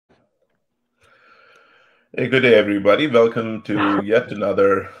Hey, good day, everybody. Welcome to yet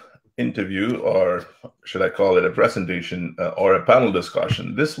another interview, or should I call it a presentation or a panel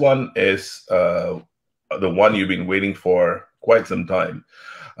discussion. This one is the one you've been waiting for quite some time.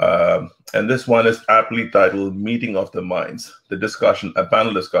 And this one is aptly titled Meeting of the Minds, a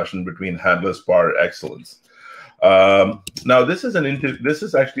panel discussion between handlers par excellence. Now, this is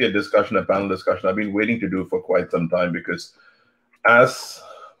actually a panel discussion I've been waiting to do for quite some time because as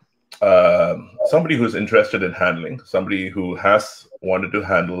somebody who's interested in handling, somebody who has wanted to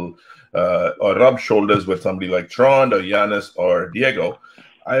handle or rub shoulders with somebody like Trond or Yiannis or Diego,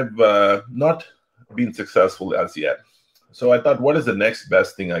 I've not been successful as yet. So I thought, what is the next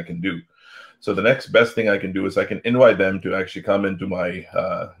best thing I can do? So the next best thing I can do is I can invite them to actually come into my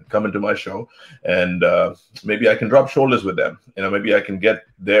show, and maybe I can rub shoulders with them. Maybe I can get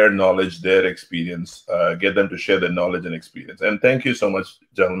their knowledge, their experience, get them to share their knowledge and experience. And thank you so much,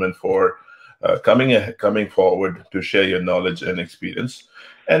 gentlemen, for coming forward to share your knowledge and experience,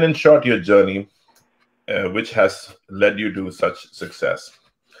 and in short, your journey, which has led you to such success.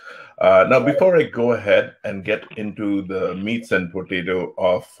 Now, before I go ahead and get into the meats and potato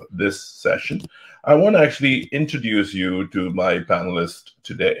of this session, I want to actually introduce you to my panelists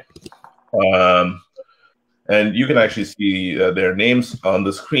today. And you can actually see their names on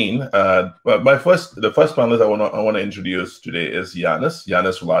the screen. But the first panelist I want to introduce today is Yiannis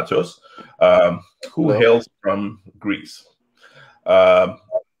Vlachos, who hails from Greece.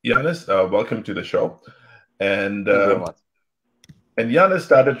 Yiannis, welcome to the show. And Yiannis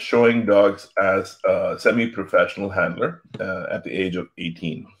started showing dogs as a semi-professional handler at the age of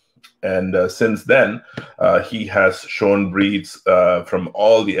 18. And since then, he has shown breeds from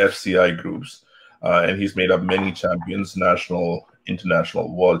all the FCI groups, and he's made up many champions, national,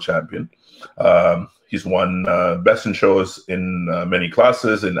 international, world champion. He's won best in shows in many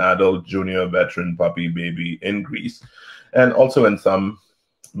classes, in adult, junior, veteran, puppy, baby, in Greece, and also in some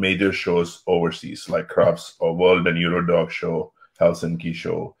major shows overseas, like Crafts or World and Euro Dog Show, Helsinki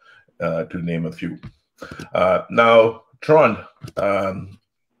Show, to name a few. Now, Trond,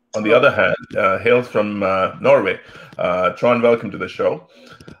 on the other hand, hails from Norway. Trond, welcome to the show.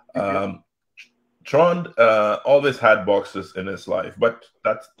 Trond always had boxers in his life, but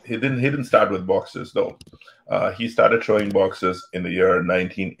he didn't start with boxers though. He started showing boxers in the year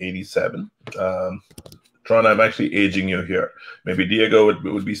 1987. Trond, I'm actually aging you here. Maybe Diego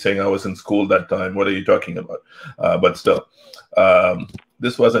would be saying I was in school that time. What are you talking about? But still,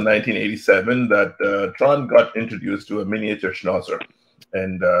 this was in 1987 that Trond got introduced to a miniature schnauzer,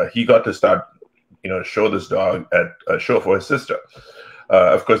 and he got to start, show this dog at a show for his sister.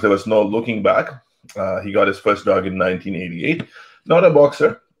 Of course, there was no looking back. He got his first dog in 1988. Not a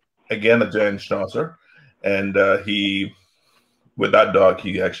boxer, again a giant schnauzer, and with that dog,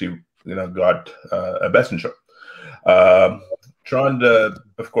 he actually got a best in show. Trond,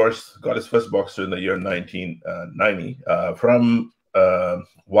 of course, got his first boxer in the year 1990 from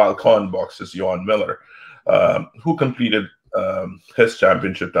Wildcon Boxers, Johan Miller, who completed his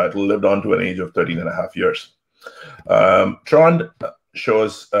championship title, lived on to an age of 13 and a half years. Trond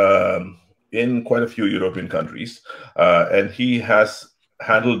shows in quite a few European countries, and he has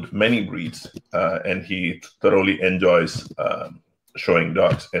handled many breeds, and he thoroughly enjoys showing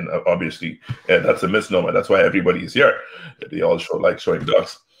dogs. And obviously, that's a misnomer. That's why everybody is here. They all like showing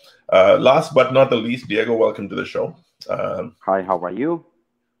dogs. Last but not the least, Diego, welcome to the show. Hi, how are you?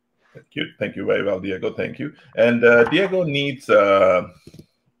 Thank you very well, Diego. Thank you. And Diego needs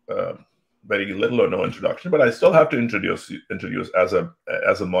very little or no introduction, but I still have to introduce as a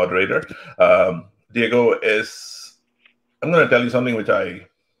moderator. Diego is. I'm going to tell you something which I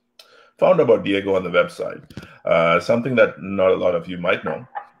found about Diego on the website. Something that not a lot of you might know.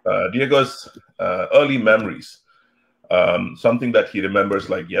 Diego's early memories, something that he remembers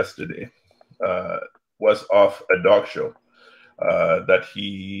like yesterday, was of a dog show that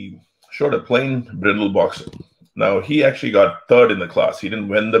he showed a plain brindle boxer. Now, he actually got third in the class. He didn't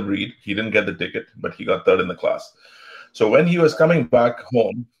win the breed. He didn't get the ticket, but he got third in the class. So when he was coming back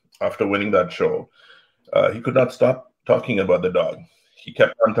home after winning that show, he could not stop talking about the dog. He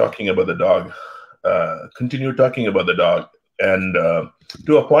kept on talking about the dog, continued talking about the dog, and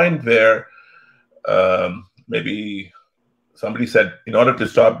to a point where maybe somebody said, in order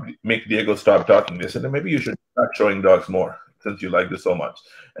to make Diego stop talking, they said, maybe you should start showing dogs more since you like this so much.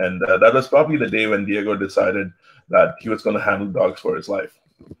 And that was probably the day when Diego decided that he was going to handle dogs for his life.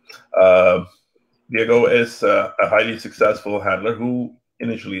 Diego is a highly successful handler who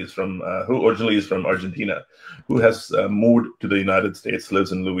originally is from Argentina, who has moved to the United States,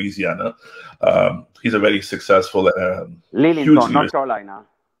 lives in Louisiana. He's a very successful Lillington, North Carolina.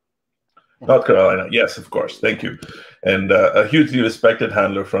 North Carolina, yes, of course. Thank you. And a hugely respected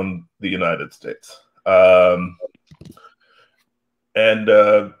handler from the United States. And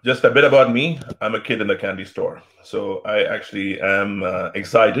just a bit about me, I'm a kid in a candy store. So I actually am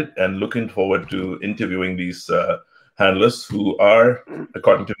excited and looking forward to interviewing these handlers who are,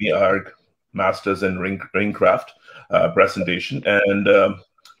 according to me, are masters in Ringcraft presentation, and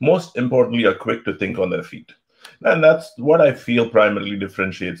most importantly, are quick to think on their feet. And that's what I feel primarily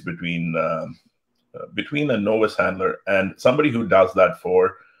differentiates between a novice handler and somebody who does that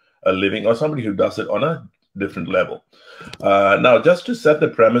for a living, or somebody who does it on a different level. Now, just to set the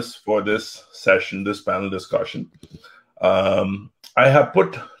premise for this session, this panel discussion, I have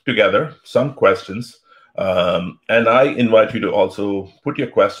put together some questions, and I invite you to also put your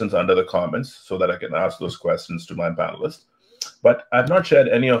questions under the comments so that I can ask those questions to my panelists. But I've not shared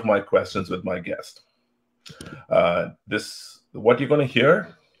any of my questions with my guest. What you're going to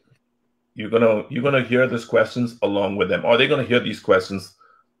hear, you're gonna hear these questions along with them, or they're going to hear these questions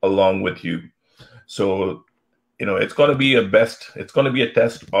along with you. So, it's going to be a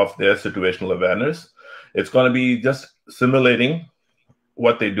test of their situational awareness. It's going to be just simulating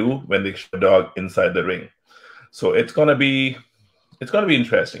what they do when they show a dog inside the ring. So it's going to be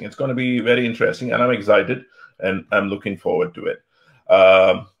interesting. It's going to be very interesting, and I'm excited, and I'm looking forward to it.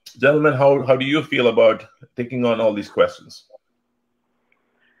 Gentlemen, how do you feel about taking on all these questions?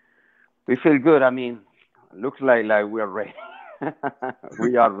 We feel good. I mean, looks like we are ready.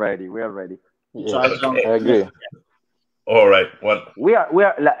 We are ready. Yeah, okay. I agree. All right. We are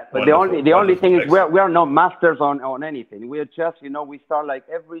the only thing is we are not masters on anything. We are just, we start like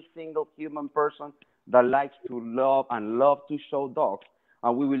every single human person that likes to love to show dogs,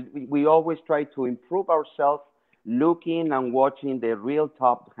 and we always try to improve ourselves, looking and watching the real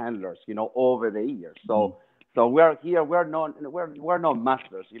top handlers, over the years. So we are here. We're not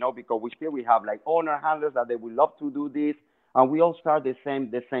masters, because we have like owner handlers that they would love to do this, and we all start the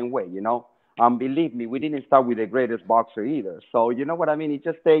same way, Believe me, we didn't start with the greatest boxer either. So you know what I mean? It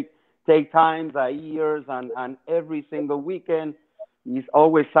just take times, years, and every single weekend is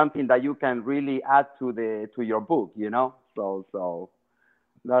always something that you can really add to your book, So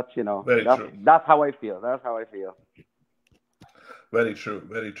that's that's how I feel. Very true.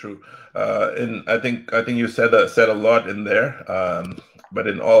 Very true. And I think you said a lot in there. But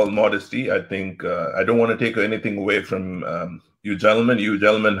in all modesty, I think I don't want to take anything away from you gentlemen. You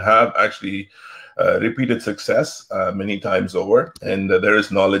gentlemen have actually repeated success many times over, and there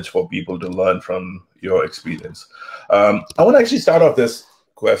is knowledge for people to learn from your experience. I want to actually start off this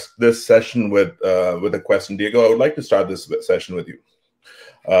session with a question. Diego, I would like to start this session with you.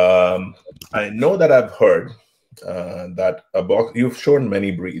 I know that I've heard that you've shown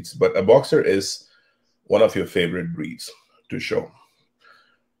many breeds, but a boxer is one of your favorite breeds to show.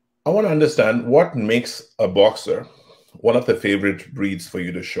 I want to understand what makes a boxer one of the favorite breeds for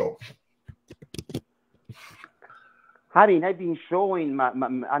you to show. I mean, I've been showing my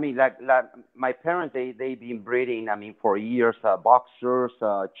parents, they've been breeding, for years, boxers,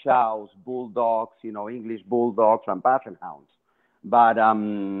 chows, bulldogs, English bulldogs and basset hounds. But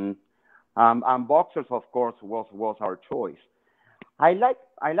boxers, of course, was our choice. I like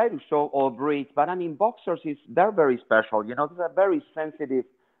to show all breeds, but boxers they're very special. They're a very sensitive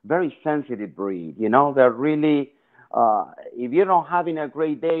breed. They're really, if you're not having a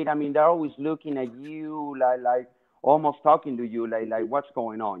great day, they're always looking at you like almost talking to you like what's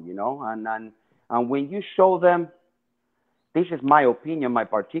going on, and when you show them, this is my opinion, my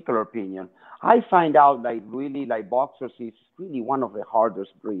particular opinion, I find out really boxers is really one of the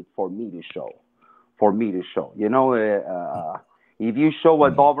hardest breeds for me to show. If you show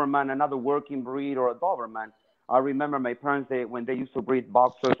a Doberman, another working breed, or a Doberman, I remember my parents, when they used to breed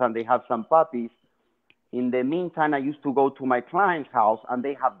boxers and they have some puppies, in the meantime, I used to go to my client's house and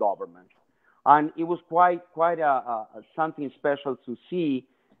they have Dobermans. And it was quite something special to see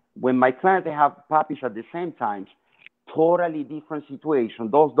when my clients, they have puppies at the same time. Totally different situation.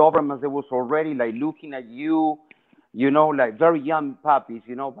 Those Dobermans, they was already looking at you, very young puppies,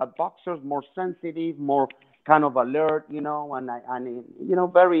 but boxers more sensitive, more kind of alert,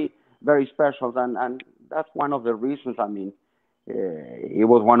 and very, very special. And that's one of the reasons, it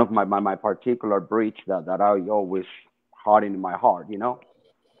was one of my particular breeds that I always had in my heart,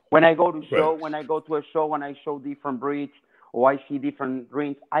 When I go to show, when I go to a show, when I show different breeds or I see different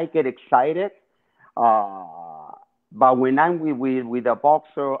rings, I get excited. But when I'm with a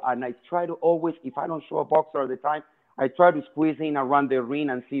boxer, and I try to always, if I don't show a boxer at the time, I try to squeeze in around the ring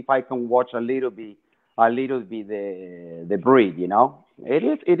and see if I can watch a little bit the breed.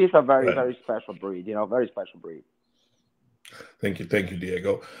 It is a very, very special breed. Very special breed. Thank you,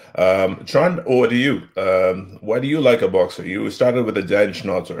 Diego. Trond, over to you. Why do you like a boxer? You started with a giant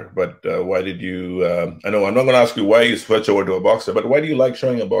schnauzer, but why did you? I know I'm not going to ask you why you switched over to a boxer, but why do you like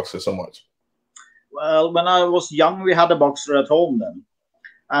showing a boxer so much? Well, when I was young, we had a boxer at home then,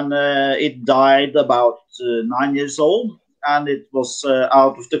 and it died about 9 years old, and it was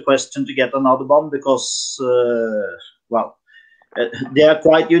out of the question to get another one because, well, they are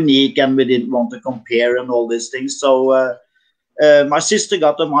quite unique, and we didn't want to compare and all these things. So my sister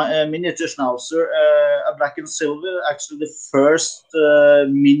got a miniature schnauzer, a black and silver, actually the first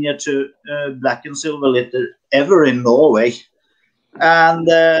miniature black and silver litter ever in Norway. And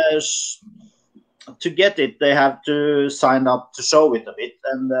to get it, they had to sign up to show it a bit,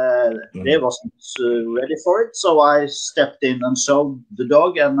 and they wasn't ready for it. So I stepped in and showed the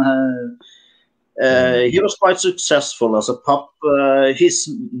dog, and he was quite successful as a pup. His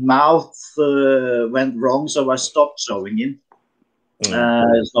mouth went wrong, so I stopped showing him.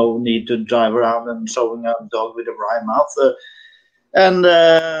 There's no need to drive around and showing a dog with a wry mouth. And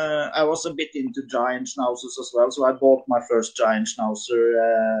I was a bit into giant schnauzers as well, so I bought my first giant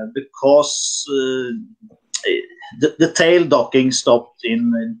schnauzer because the tail docking stopped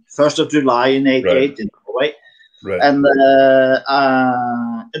in 1st of July in 88 in Norway. Right. And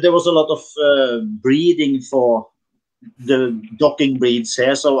there was a lot of breeding for the docking breeds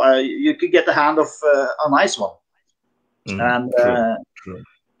here, so you could get a hand of a nice one. And true.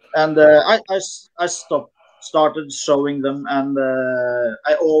 And I started showing them, and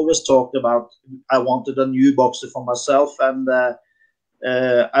I always talked about I wanted a new boxer for myself, and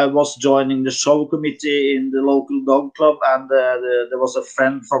I was joining the show committee in the local dog club, and there was a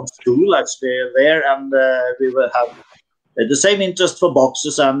friend from school actually there, and we will have the same interest for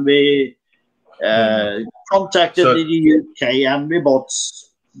boxers, and we contacted the UK, and we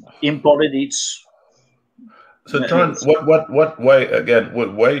imported each. So, Trond,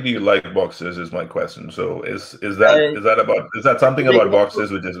 why do you like boxers? Is my question. So, is that something about boxers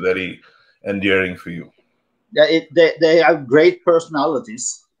which is very endearing for you? Yeah, they have great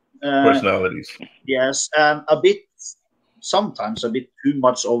personalities. Yes, and sometimes a bit too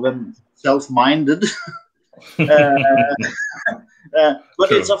much of them self-minded. But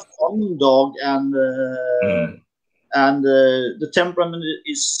it's a fun dog, and the temperament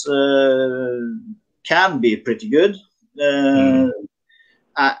is. Can be pretty good, and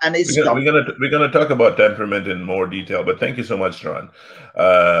it's we're gonna talk about temperament in more detail. But thank you so much, Trond.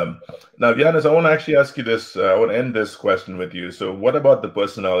 Now, Yiannis, I want to actually ask you this. I want to end this question with you. So, what about the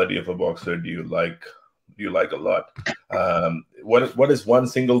personality of a boxer do you like a lot? What is one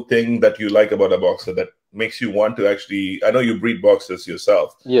single thing that you like about a boxer that makes you want to actually? I know you breed boxers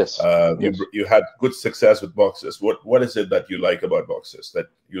yourself. Yes. You had good success with boxers. What is it that you like about boxers that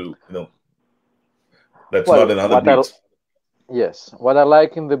you know? That's not in other breeds. Yes. What I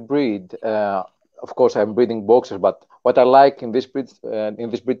like in the breed, of course, I'm breeding boxers, but what I like in this breed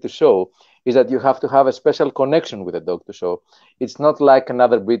to show is that you have to have a special connection with the dog to show. It's not like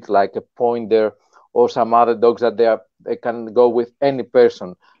another breed, like a pointer or some other dogs that they can go with any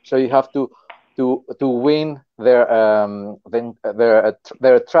person. So you have to win their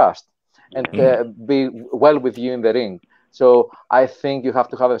trust and be well with you in the ring. So I think you have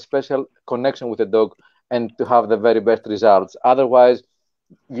to have a special connection with the dog and to have the very best results. Otherwise,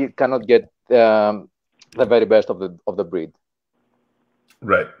 you cannot get the very best of the breed.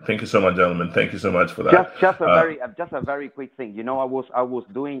 Right. Thank you so much, gentlemen. Thank you so much for that. Just a very quick thing. You know, I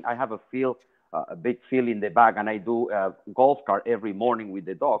have a big field in the back, and I do a golf cart every morning with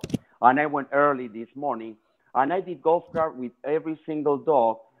the dogs. And I went early this morning, and I did golf cart with every single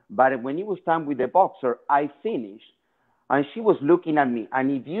dog. But when it was time with the boxer, I finished. And she was looking at me. And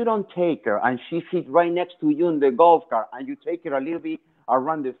if you don't take her, and she sits right next to you in the golf cart, and you take her a little bit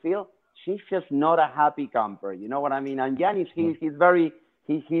around the field, she's just not a happy camper. You know what I mean? And Yiannis, he's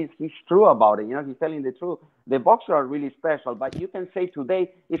true about it. You know, he's telling the truth. The boxers are really special. But you can say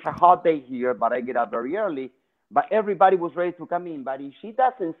today it's a hot day here, but I get up very early. But everybody was ready to come in. But if she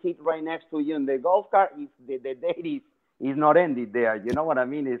doesn't sit right next to you in the golf cart, the day is not ended there. You know what I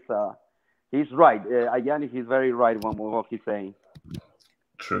mean? He's right. Yiannis is very right with what he's saying.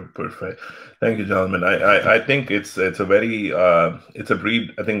 True. Perfect. Thank you, gentlemen. I think it's a very it's a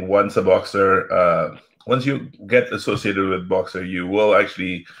breed. I think once you get associated with boxer, you will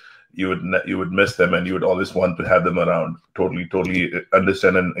actually you would miss them, and you would always want to have them around. Totally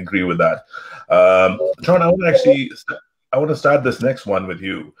understand and agree with that. Trond, I want to start this next one with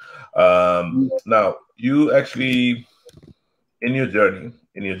you. Now, you actually in your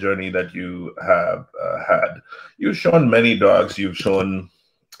journey that you have had, you've shown many dogs. You've shown,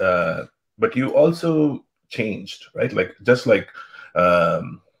 but you also changed, right? Like just like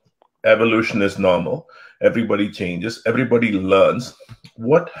evolution is normal, everybody changes, everybody learns.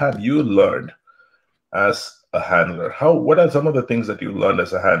 What have you learned as a handler? What are some of the things that you learned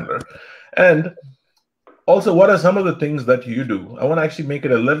as a handler? And also, what are some of the things that you do? I want to actually make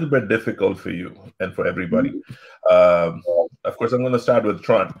it a little bit difficult for you and for everybody. Of course, I'm going to start with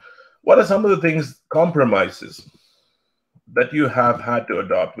Trond. What are some of the things, compromises that you have had to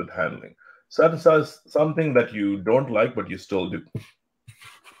adopt with handling? Something that you don't like, but you still do.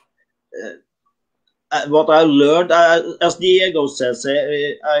 What I learned, as Diego says,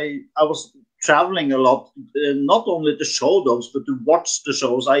 I was traveling a lot, not only to show dogs, but to watch the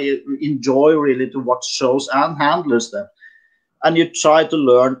shows. I enjoy really to watch shows and handlers them. And you try to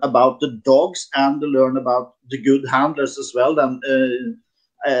learn about the dogs and to learn about the good handlers as well. Then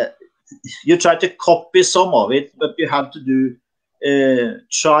you try to copy some of it, but you have to do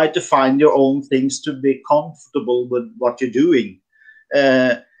try to find your own things to be comfortable with what you're doing.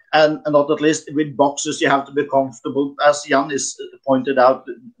 And not at least with boxers, you have to be comfortable. As Yiannis pointed out,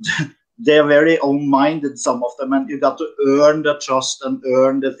 they're very own-minded, some of them, and you got to earn the trust and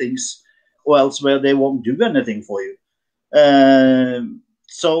earn the things, or else where they won't do anything for you.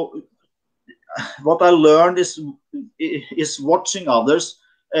 So what I learned is watching others.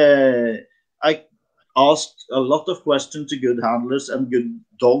 I asked a lot of questions to good handlers and good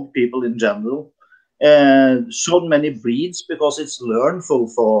dog people in general. Showed many breeds because it's learnful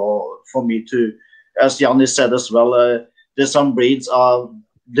for me to, as Yiannis said as well, there's some breeds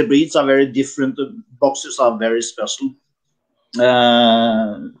the breeds are very different. The boxers are very special.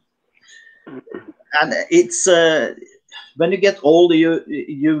 And it's when you get older,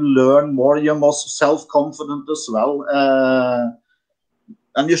 you learn more. You're more self-confident as well,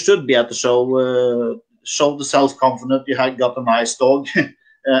 and you should be at the show. Show the self-confidence. You have got a nice dog,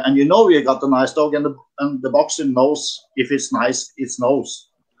 and you know you got a nice dog, and the boxer knows if it's nice. It knows.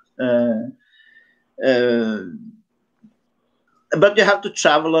 But you have to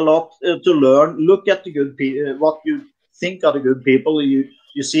travel a lot to learn. Look at the good people. What you think are the good people. You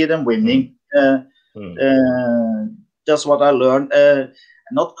see them winning. That's what I learned.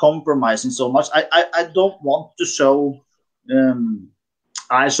 Not compromising so much. I don't want to show.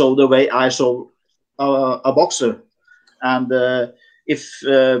 I show the way I show a boxer, and if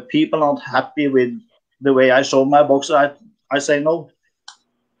people aren't happy with the way I show my boxer, I say no.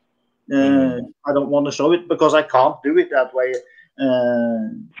 I don't want to show it because I can't do it that way.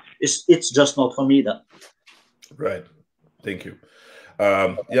 It's just not for me then. Right. Thank you.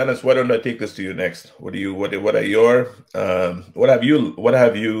 Yiannis, why don't I take this to you next? What have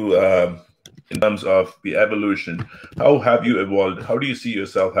you in terms of the evolution? How have you evolved? How do you see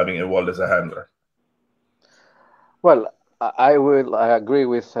yourself having evolved as a handler? Well, I agree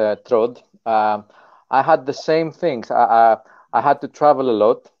with Trond. I had the same things. I had to travel a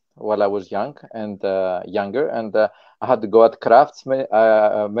lot while I was young and younger, and I had to go at crafts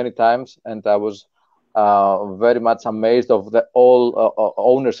many times, and I was very much amazed of all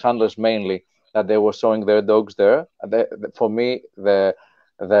owners, handlers mainly, that they were showing their dogs there. For me, the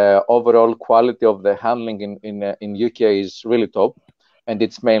overall quality of the handling in UK is really top, and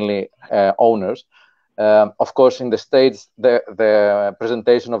it's mainly owners. Of course, in the States, the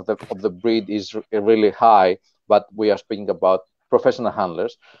presentation of the breed is really high, but we are speaking about professional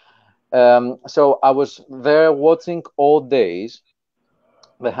handlers. So I was there watching all days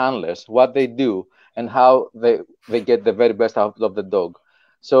the handlers, what they do, and how they get the very best out of the dog.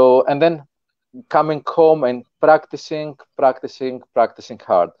 So, and then coming home and practicing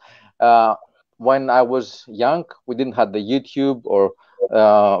hard. When I was young, we didn't have the YouTube or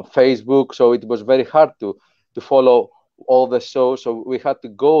Facebook, so it was very hard to follow all the shows. So we had to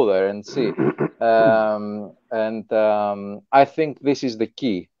go there and see. I think this is the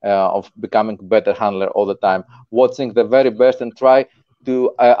key of becoming a better handler all the time, watching the very best and try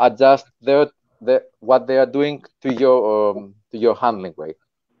to adjust what they are doing to your handling way.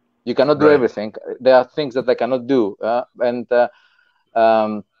 You cannot do everything. There are things that they cannot do,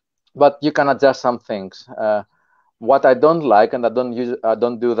 but you can adjust some things. What I don't like, and I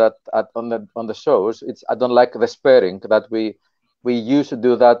don't do that on the shows. I don't like the sparing that we used to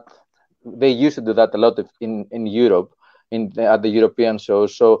do that. They used to do that a lot in Europe, at the European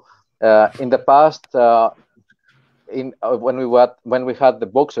shows. So in the past, when we had the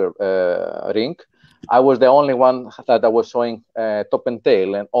boxer ring, I was the only one that I was showing top and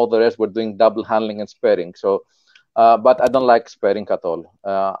tail, and all the rest were doing double handling and sparing. So, but I don't like sparing at all.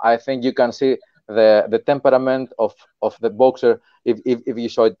 I think you can see the temperament of the boxer if you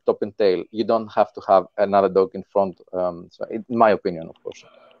show it top and tail. You don't have to have another dog in front. So in my opinion, of course.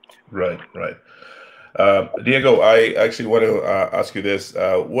 Right. Diego, I actually want to ask you this.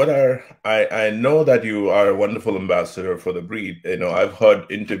 I know that you are a wonderful ambassador for the breed. You know, I've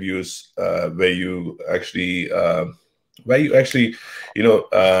heard interviews where you actually,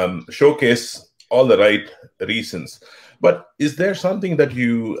 showcase all the right reasons. But is there something that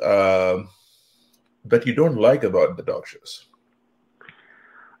you don't like about the dog shows?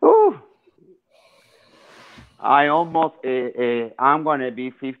 Ooh. I'm going to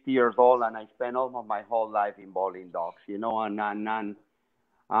be 50 years old, and I spent almost my whole life involving dogs, you know, and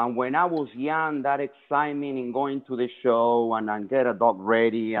when I was young, that excitement in going to the show and get a dog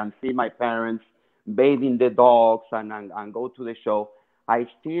ready and see my parents bathing the dogs and go to the show, I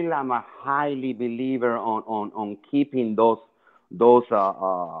still am a highly believer on keeping those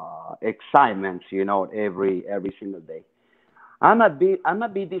excitements, you know, every single day. I'm a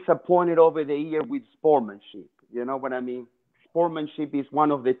bit disappointed over the year with sportsmanship. You know what I mean? Sportsmanship is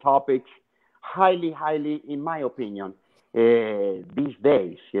one of the topics highly, in my opinion, these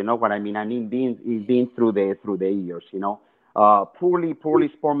days. You know what I mean? I mean, being through the years. You know, poorly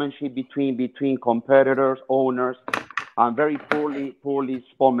sportsmanship between competitors, owners, and very poorly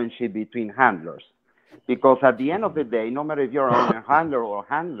sportsmanship between handlers. Because at the end of the day, no matter if you're an owner or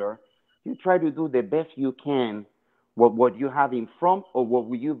handler, you try to do the best you can what you have in front or what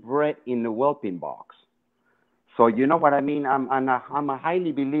you bred in the whelping box. So you know what I mean? I'm a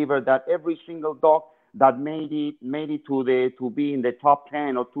highly believer that every single dog that made it to be in the top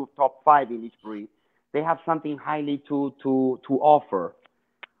 10 or top 5 in each breed, they have something highly to offer.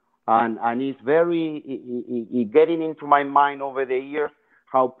 And it's very getting into my mind over the years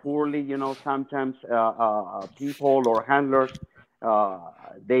how poorly, you know, sometimes people or handlers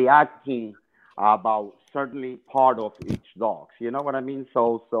they acting about certainly part of each dog. You know what I mean?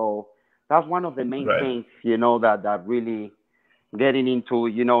 So that's one of the main things, you know, that really getting into,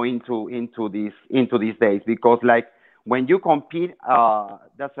 you know, into these days, because like when you compete,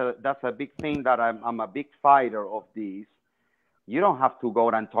 that's a big thing that I'm a big fighter of these. You don't have to go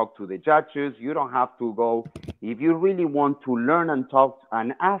and talk to the judges. You don't have to go. If you really want to learn and talk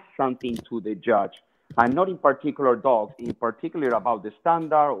and ask something to the judge, and not in particular dogs, in particular about the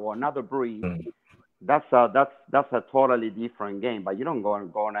standard or another breed, that's a totally different game. But you don't go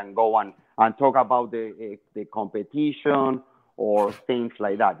and talk about the competition or things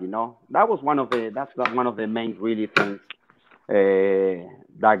like that. You know, that's one of the main really things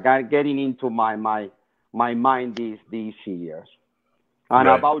that got getting into my mind these years. And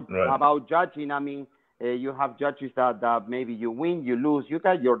about judging, I mean, you have judges that maybe you win, you lose, you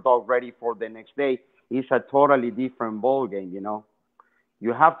got your dog ready for the next day. It's a totally different ball game, you know.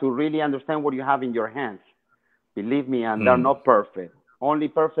 You have to really understand what you have in your hands. Believe me, and they're not perfect. Only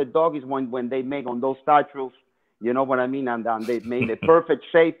perfect dog is when they make on those statues, you know what I mean, and they make the perfect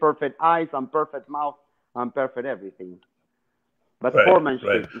shape, perfect eyes, and perfect mouth, and perfect everything. But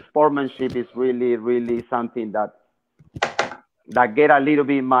sportsmanship is really something that get a little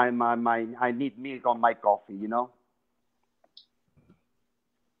bit my I need milk on my coffee, you know.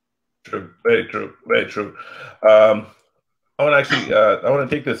 True, very true. I want to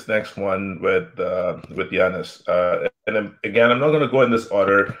take this next one with Yiannis, and again, I'm not going to go in this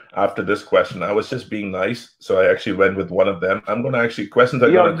order after this question. I was just being nice, so I actually went with one of them. I'm going to actually questions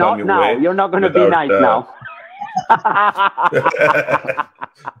are going to come your way. You're not going to be nice now.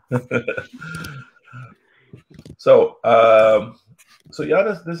 So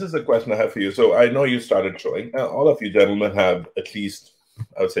Yiannis, this is a question I have for you. So I know you started showing. All of you gentlemen have at least,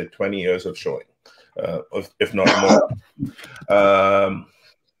 I would say, 20 years of showing, if not more.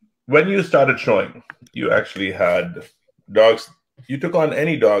 When you started showing, you actually had dogs. You took on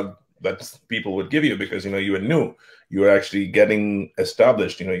any dog that people would give you because, you know, you were new. You were actually getting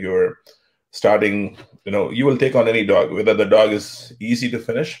established. You know, you were starting, you know, you will take on any dog, whether the dog is easy to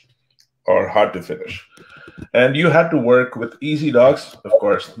finish or hard to finish. And you had to work with easy dogs. Of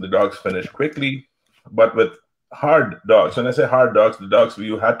course, the dogs finish quickly, but with hard dogs, when I say hard dogs, the dogs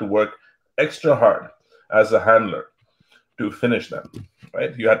you had to work extra hard as a handler to finish them,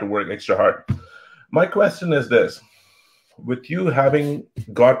 right? You had to work extra hard. My question is this. With you having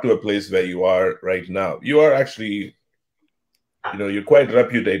got to a place where you are right now, you are actually, you know, you're quite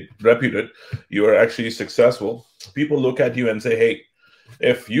reputed. You are actually successful. People look at you and say, hey,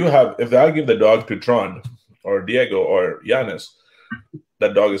 if I give the dog to Trond or Diego or Yiannis,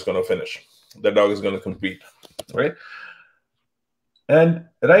 that dog is going to finish. That dog is going to compete, right? And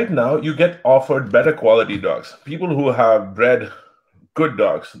right now, you get offered better quality dogs. People who have bred good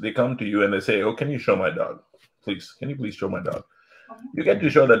dogs, they come to you and they say, oh, can you show my dog? Please, can you please show my dog? You get to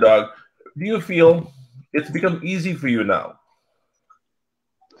show the dog. Do you feel it's become easy for you now?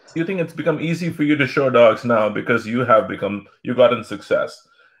 you think it's become easy for you to show dogs now because you gotten success,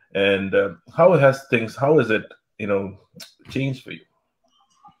 and how has it changed for you?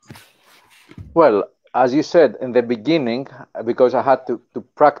 Well, as you said in the beginning, because I had to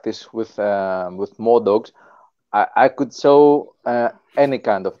practice with more dogs, I could show any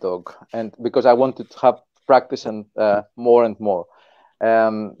kind of dog, and because I wanted to have practice and more and more.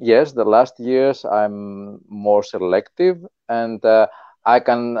 Yes, the last years I'm more selective, and I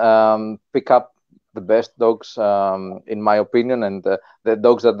can pick up the best dogs, in my opinion, and the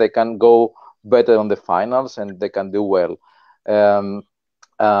dogs that they can go better on the finals and they can do well.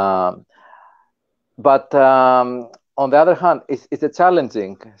 But on the other hand, it's a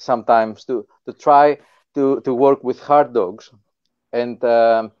challenging sometimes to try to work with hard dogs, and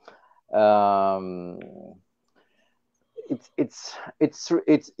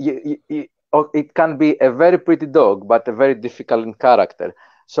it can be a very pretty dog, but a very difficult in character.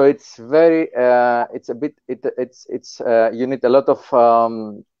 So it's very you need a lot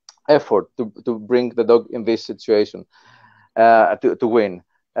of effort to bring the dog in this situation to win.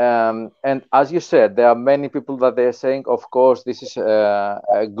 And as you said, there are many people that they're saying, of course, this is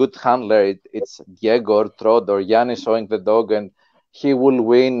a good handler. It's Diego or Trond or Yiannis showing the dog, and he will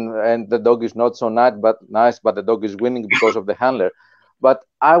win. And the dog is not so nice, but the dog is winning because of the handler. But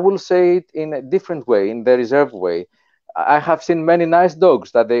I will say it in a different way, in the reserve way. I have seen many nice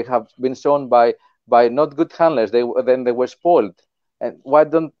dogs that they have been shown by not good handlers. Then they were spoiled. And why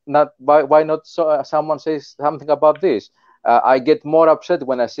not someone says something about this? I get more upset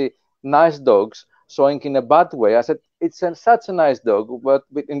when I see nice dogs showing in a bad way. I said, it's such a nice dog, but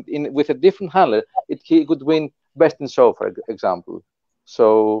with a different handler, he could win best in show, for example.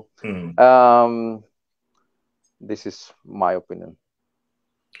 So this is my opinion.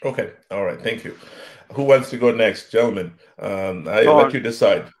 Okay. All right. Thank you. Who wants to go next, gentlemen? I'll let you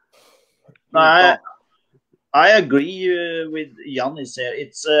decide. I agree with Yiannis here.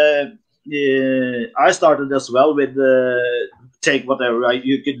 It's I started as well with take whatever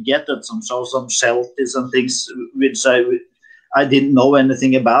you could get at some shelties and things which I didn't know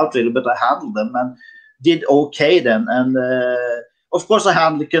anything about really, but I handled them and did okay then. And of course, a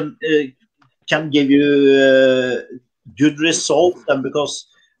handler can give you good results then, because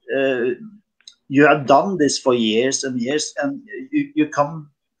you have done this for years and years, and you come,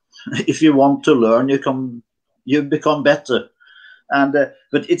 if you want to learn, you become better. And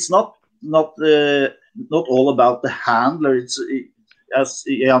but it's not all about the handler. As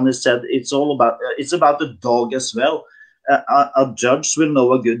Yiannis said, it's about the dog as well. A judge will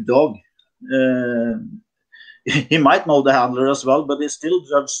know a good dog. He might know the handler as well, but he still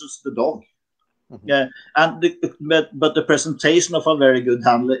judges the dog. Mm-hmm. Yeah, and but the presentation of a very good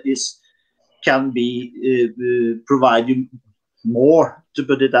handler can provide you more. To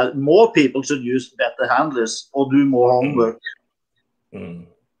put it out, more people should use better handlers or do more homework.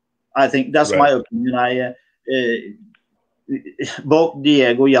 I think that's my opinion. Both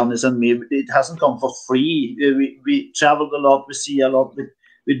Diego, Yiannis, and me, it hasn't come for free. We traveled a lot, we see a lot,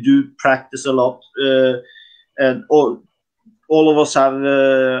 we do practice a lot, and all of us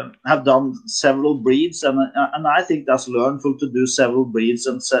have done several breeds, and I think that's learnful to do several breeds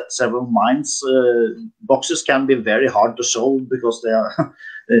and several minds. Boxes can be very hard to show because they are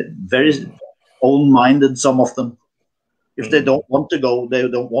very own-minded, some of them. If they don't want to go, they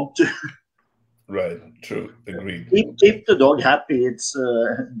don't want to. Right, true, agreed. Keep the dog happy, it's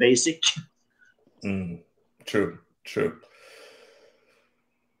basic. True.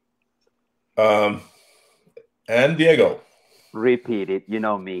 And Diego. Repeat it, you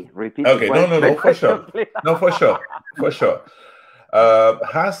know me. Repeat. Okay, no, for sure. No, for sure.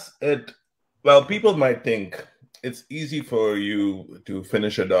 Has it? Well, people might think it's easy for you to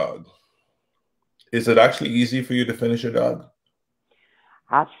finish a dog. Is it actually easy for you to finish a dog?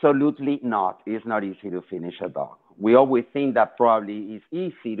 Absolutely not. It's not easy to finish a dog. We always think that probably it's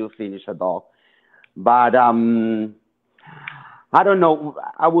easy to finish a dog, but I don't know.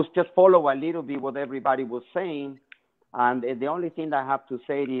 I was just follow a little bit what everybody was saying. And the only thing I have to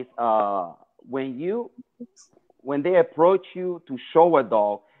say is when they approach you to show a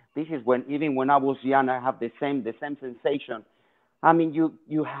dog, this is even when I was young, I have the same sensation. I mean,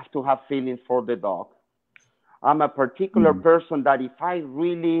 you have to have feelings for the dog. I'm a particular person that if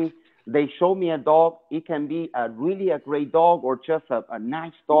they show me a dog, it can be a great dog or just a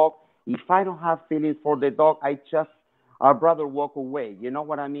nice dog. If I don't have feelings for the dog, I'd rather walk away. You know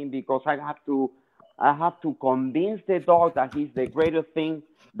what I mean? Because I have to convince the dog that he's the greatest thing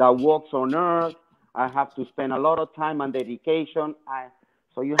that walks on earth. I have to spend a lot of time and dedication.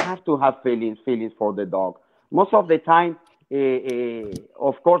 So you have to have feelings for the dog. Most of the time,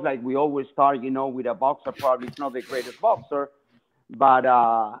 Of course, like we always start, with a boxer. Probably it's not the greatest boxer, but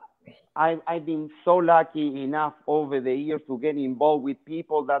I've been so lucky enough over the years to get involved with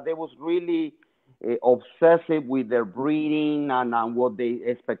people that they was really obsessive with their breeding and what the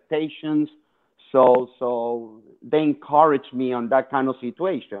expectations. So they encouraged me on that kind of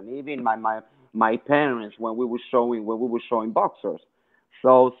situation. Even my parents when we were showing boxers.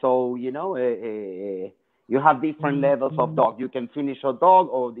 So you have different levels of dog. You can finish a dog,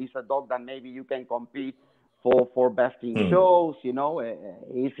 or it's a dog that maybe you can compete for best in shows.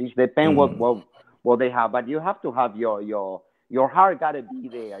 It depends what they have, but you have to have your heart got to be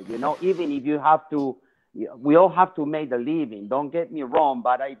there. Even if you have to, we all have to make a living. Don't get me wrong,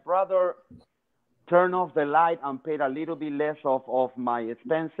 but I'd rather turn off the light and pay a little bit less of my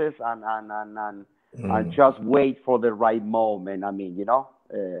expenses and just wait for the right moment. I mean,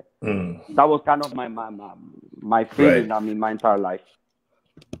 that was kind of my feeling. Right. I mean, my entire life.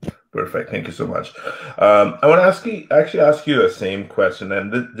 Perfect. Thank you so much. I want to ask you the same question,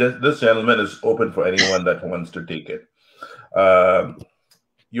 and this gentleman is open for anyone that wants to take it.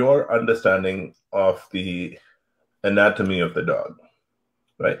 Your understanding of the anatomy of the dog,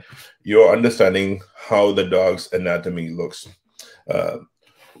 right? Your understanding how the dog's anatomy works,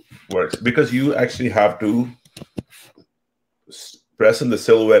 because you actually have to present the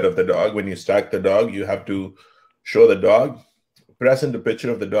silhouette of the dog. When you stack the dog, you have to show the dog, present the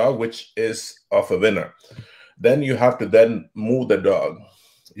picture of the dog, which is of a winner. Then you have to then move the dog.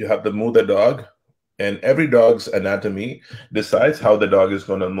 You have to move the dog, and every dog's anatomy decides how the dog is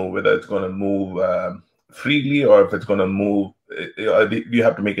going to move, whether it's going to move freely or if it's going to move. You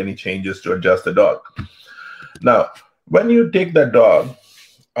have to make any changes to adjust the dog. Now, when you take that dog,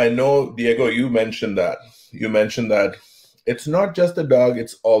 I know, Diego, you mentioned that it's not just the dog,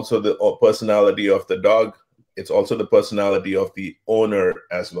 it's also the personality of the dog. It's also the personality of the owner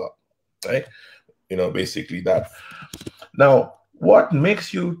as well, right? Basically that. Now, what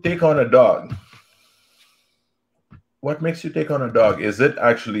makes you take on a dog? What makes you take on a dog? Is it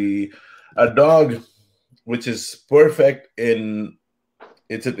actually a dog which is perfect in,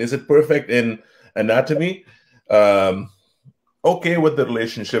 is it perfect in anatomy? Okay with the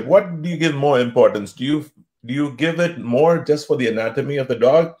relationship. What do you give more importance? Do you give it more just for the anatomy of the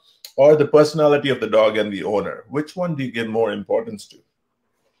dog, or the personality of the dog and the owner? Which one do you give more importance to?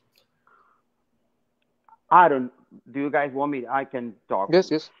 Do you guys want me? I can talk.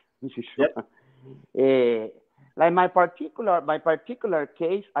 Yes. Yep. Like my particular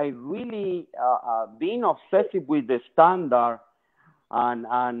case, I really being obsessive with the standard,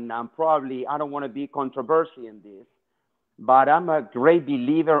 and probably I don't want to be controversial in this, but I'm a great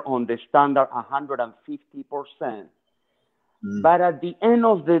believer on the standard 150%. But at the end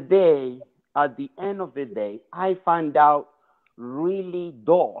of the day, I find out really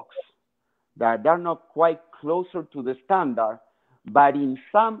dogs that they're not quite closer to the standard, but in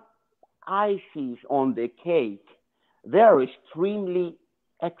some icings on the cake, they're extremely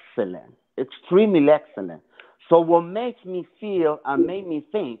excellent. So what makes me feel and make me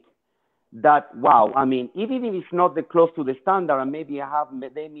think that, wow, I mean, even if it's not close to the standard, and maybe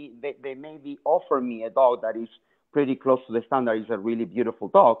they maybe offer me a dog that is pretty close to the standard, is a really beautiful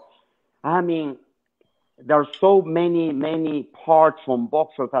dog. I mean, there are so many parts on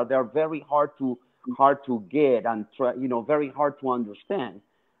boxers that they're very hard to get and very hard to understand.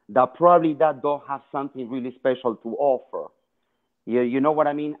 That probably that dog has something really special to offer. You know what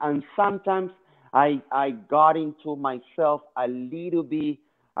I mean? And sometimes I got into myself a little bit.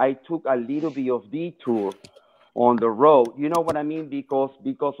 I took a little bit of detour on the road. You know what I mean?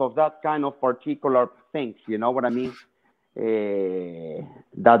 Because of that kind of particular things. You know what I mean?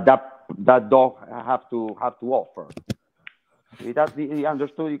 That dog have to offer. You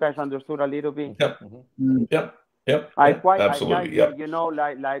guys understood a little bit? Yep. Yep. Yep. Absolutely.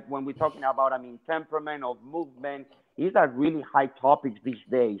 Like when we're talking about, I mean, temperament of movement, these are really high topics these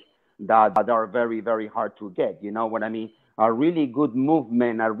days that are very, very hard to get. You know what I mean? A really good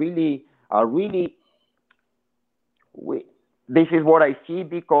movement, this is what I see,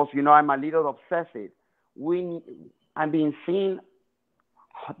 because, I'm a little obsessive. I've been seeing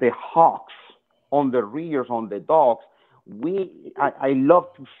the hocks on the rears on the dogs. I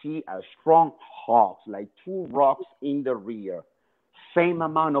love to see a strong hocks, like 2 rocks in the rear, same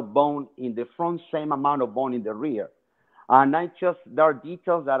amount of bone in the front, same amount of bone in the rear. And there are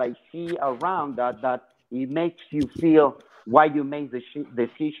details that I see around that it makes you feel why you make the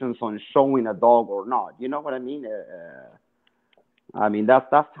decisions on showing a dog or not. You know what I mean?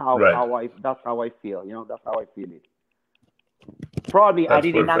 That's how I feel. That's how I feel it. Probably I That's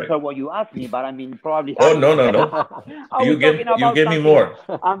didn't perfect. answer what you asked me, but I mean, probably. Oh, no. You gave me something. more.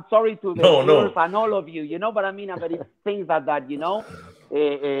 I'm sorry to the viewers and all of you, but I mean, but it's things that Well,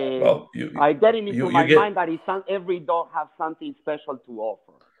 I get into my mind that every dog has something special to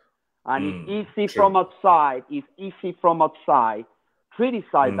offer. And it's easy from outside. It's easy from outside.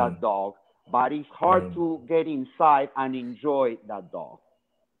 Criticize that dog, but it's hard to get inside and enjoy that dog.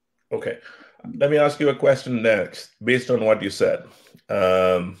 Okay. Let me ask you a question next, based on what you said.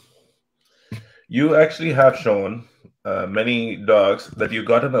 You actually have shown many dogs that you've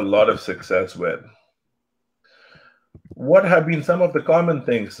gotten a lot of success with. What have been some of the common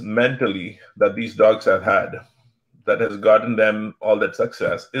things mentally that these dogs have had that has gotten them all that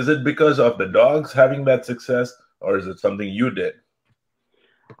success? Is it because of the dogs having that success, or is it something you did?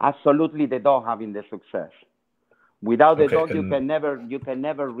 Absolutely, the dog having the success. Without the dog, you can never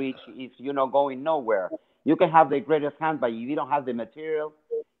reach. It's going nowhere. You can have the greatest hand, but if you don't have the material,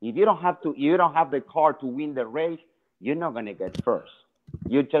 if you don't have the car to win the race, you're not gonna get first.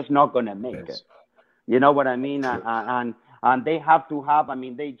 You're just not gonna make it. You know what I mean? And they have to have. I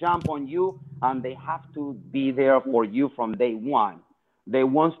mean, they jump on you, and they have to be there for you from day one. They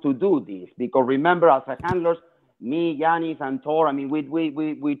want to do this because remember, as a handlers, me, Yiannis, and Tor. I mean,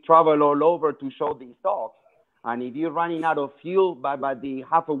 we travel all over to show these dogs. And if you're running out of fuel by the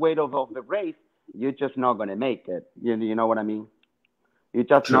half a weight of the race, you're just not going to make it. You know what I mean? You're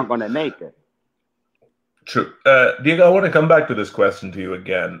just not going to make it. True. Diego, I want to come back to this question to you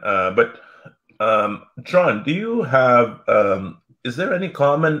again. But Trond, do you have, is there any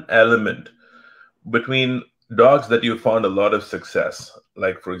common element between dogs that you found a lot of success?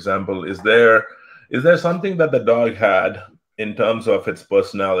 Like, for example, is there something that the dog had in terms of its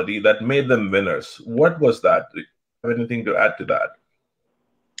personality that made them winners? What was that? Do you have anything to add to that?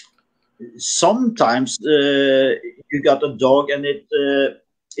 Sometimes you got a dog and it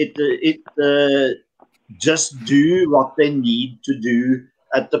just do what they need to do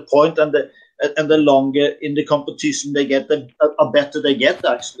at the point, and the longer in the competition they get, the better they get.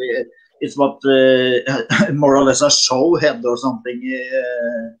 Actually, it's what more or less a show head or something.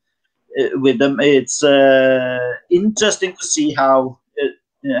 With them, it's interesting to see how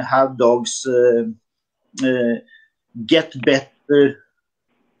dogs get better.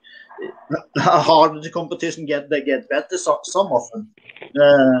 How hard the competition they get better. Some of them,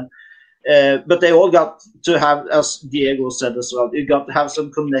 but they all got to have, as Diego said as well, you got to have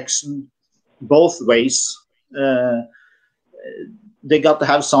some connection both ways. They got to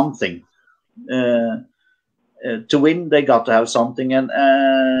have something to win. They got to have something, and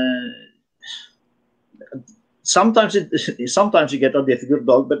sometimes you get a difficult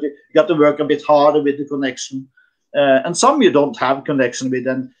dog, but you got to work a bit harder with the connection. And some you don't have connection with,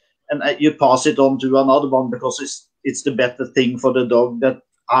 and you pass it on to another one because it's the better thing for the dog. That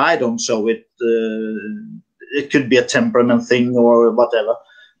I don't show it. It could be a temperament thing or whatever.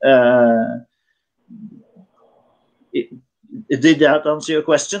 Did that answer your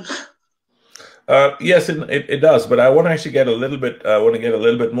question? Yes, it does. But I want to actually get a little bit. I want to get a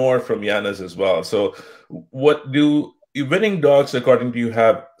little bit more from Yiannis as well. So, what do winning dogs, according to you,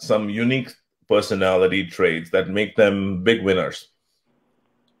 have some unique personality traits that make them big winners?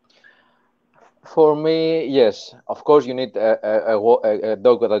 For me, yes. Of course, you need a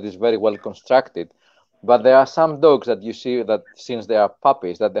dog that is very well constructed. But there are some dogs that you see that since they are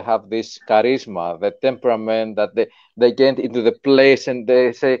puppies, that they have this charisma, the temperament, that they get into the place and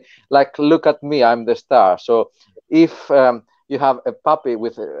they say, like, look at me, I'm the star. So if you have a puppy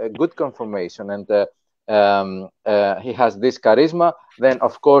with a good conformation and he has this charisma, then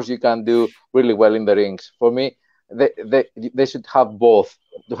of course you can do really well in the rings. For me, they should have both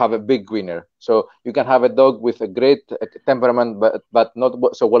to have a big winner. So you can have a dog with a great temperament, but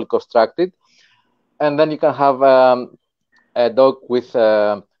not so well constructed. And then you can have a dog with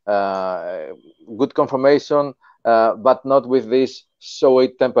good conformation, but not with this showy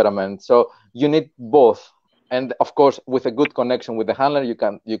temperament. So you need both. And of course, with a good connection with the handler, you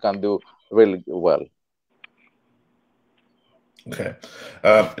can do really well. Okay,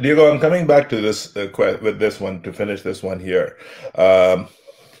 Diego, I'm coming back to this with this one to finish this one here.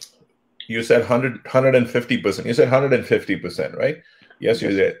 You said 150%. You said 150%, right? Yes, you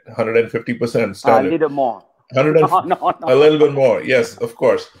did. 150% standard. A little more. A little bit more. Yes, of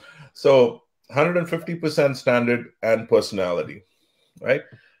course. So 150% standard and personality, right?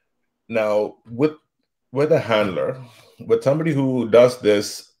 Now, with a handler, with somebody who does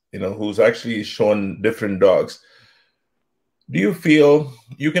this, who's actually shown different dogs, do you feel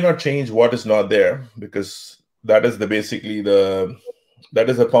you cannot change what is not there, because that is that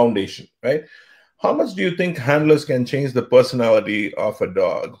is a foundation, right? How much do you think handlers can change the personality of a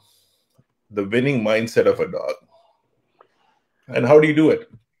dog, the winning mindset of a dog? And how do you do it?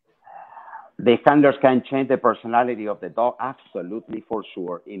 The handlers can change the personality of the dog, absolutely, for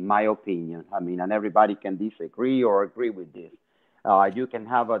sure, in my opinion. I mean, and everybody can disagree or agree with this. You can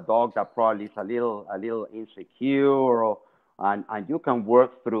have a dog that probably is a little insecure, and you can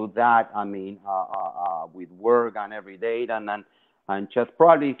work through that. I mean, with work and every day, and just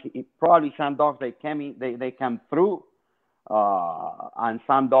probably some dogs they come through, and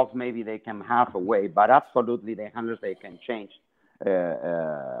some dogs maybe they come halfway. But absolutely, the handlers they can change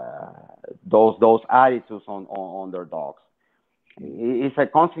those attitudes on their dogs. It's a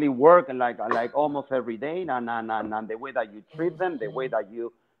constantly work, like almost every day, and the way that you treat them, the way that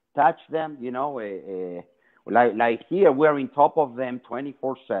you touch them, you know, like here we're on top of them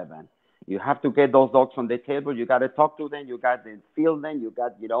 24/7. You have to get those dogs on the table. You got to talk to them. You got to feel them. You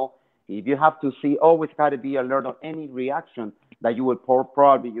got, you know, if you have to see, always got to be alert on any reaction that you will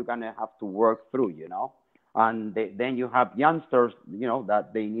probably you're gonna have to work through, you know. And then you have youngsters, you know,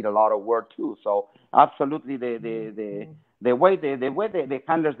 that they need a lot of work too. So absolutely, the way the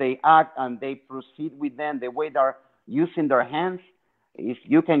handlers they act and they proceed with them, the way they're using their hands, if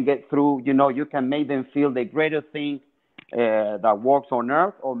you can get through, you know, you can make them feel the greater thing that works on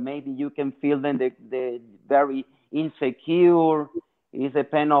earth, or maybe you can feel them the very insecure. Is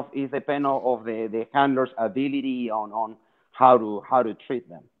depend of the handler's ability on how to treat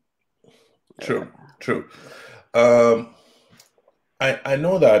them. True. I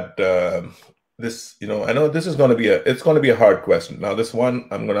know that this, you know, I know this is going to be it's going to be a hard question. Now, this one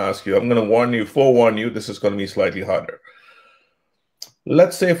I'm going to ask you. I'm going to forewarn you. This is going to be slightly harder.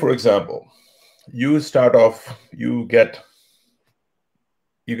 Let's say, for example, you start off, you get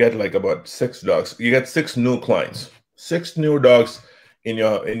like about 6 dogs. You get 6 new clients, 6 new dogs in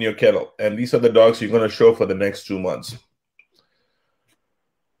your kennel, and these are the dogs you're going to show for the next 2 months.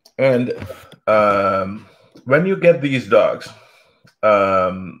 And when you get these dogs,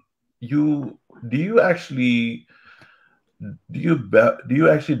 do you actually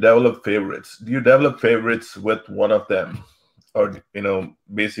develop favorites? Do you develop favorites with one of them, or, you know,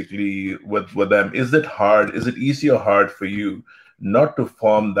 basically with them? Is it hard? Is it easy or hard for you not to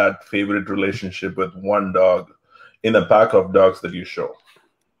form that favorite relationship with one dog in a pack of dogs that you show?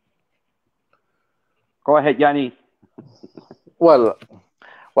 Go ahead, Yiannis. Well,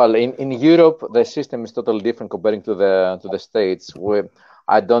 in Europe, the system is totally different comparing to the States, where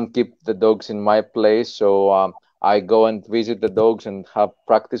I don't keep the dogs in my place, so I go and visit the dogs and have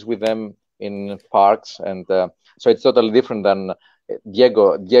practice with them in parks, and so it's totally different than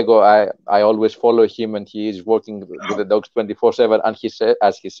Diego. I always follow him, and he is working with the dogs 24/7, and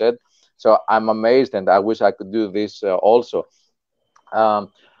as he said, so I'm amazed, and I wish I could do this also.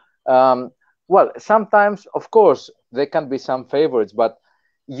 Well, sometimes, of course, there can be some favorites, but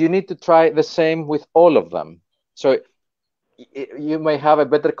you need to try the same with all of them. So you may have a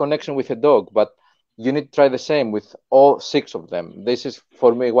better connection with a dog, but you need to try the same with all 6 of them. This is,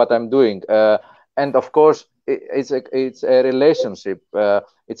 for me, what I'm doing. And of course, it's a relationship.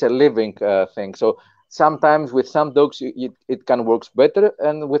 It's a living thing. So sometimes with some dogs, it can work better,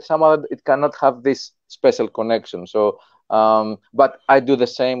 and with some other, it cannot have this special connection. So, but I do the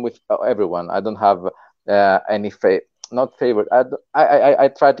same with everyone. I don't have any not favorite. I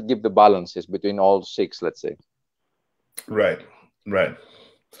try to give the balances between all 6, let's say. Right.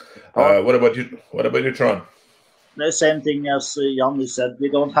 What about you, Trond? The same thing as Yiannis said. We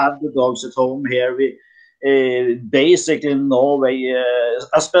don't have the dogs at home here. We basically in Norway,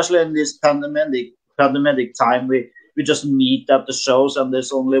 especially in this pandemic time, we just meet at the shows, and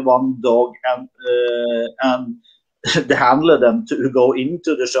there's only one dog, and the handler them to go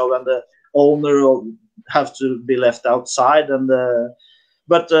into the show, and the owner have to be left outside, and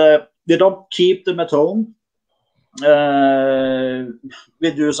but they don't keep them at home.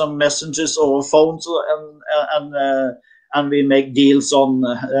 We do some messages over phones, and we make deals on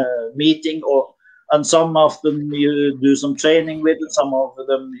meeting, and some of them you do some training with, and some of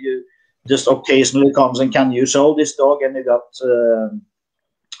them you just occasionally comes and can you show this dog, and you got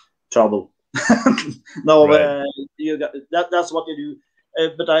trouble. No, right. You got that's what you do.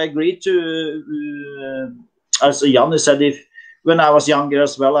 But I agree to, as Yiannis said, when I was younger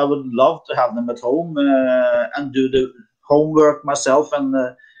as well, I would love to have them at home and do the homework myself, and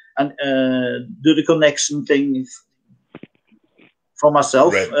do the connection thing for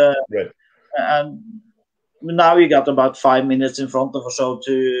myself. Right. And now we got about 5 minutes in front of a show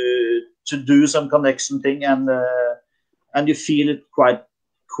to do some connection thing, and you feel it quite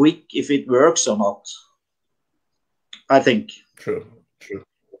quick if it works or not, I think. True.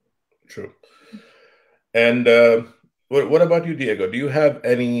 And what about you, Diego? Do you have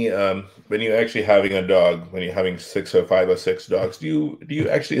any when you're actually having a dog, when you're having 5 or 6 dogs, do you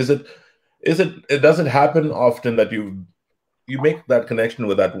actually does it happen often that you make that connection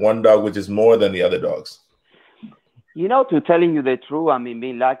with that one dog which is more than the other dogs? To telling you the truth, I mean,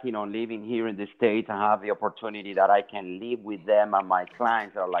 being lucky on living here in the States, I have the opportunity that I can live with them, and my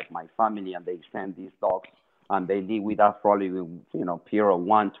clients are like my family, and they send these dogs, and they live with us probably, period of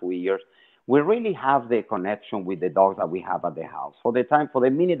 1-2 years. We really have the connection with the dogs that we have at the house. For the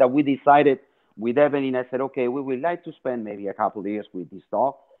minute that we decided with Evelyn, I said, okay, we would like to spend maybe a couple of years with this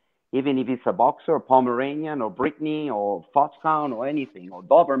dog, even if it's a boxer, Pomeranian, or Brittany, or Foxhound, or anything, or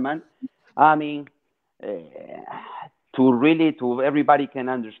Doberman. I mean, to everybody can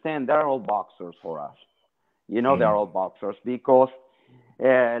understand, they're all boxers for us. They're all boxers because,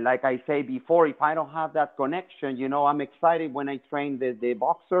 like I say before, if I don't have that connection, I'm excited when I train the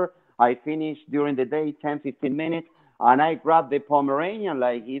boxer. I finish during the day 10-15 minutes, and I grab the Pomeranian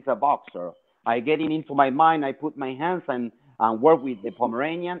like he's a boxer. I get it into my mind. I put my hands and work with the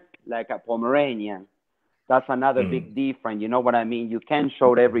Pomeranian like a Pomeranian. That's another big difference. You know what I mean? You can't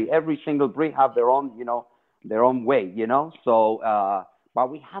show every single breed have their own, their own way, So, but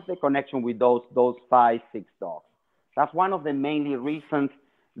we have the connection with those 5-6 dogs. That's one of the mainly reasons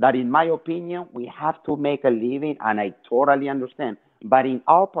that, in my opinion, we have to make a living, and I totally understand. But in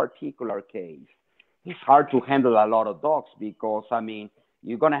our particular case, it's hard to handle a lot of dogs because, I mean,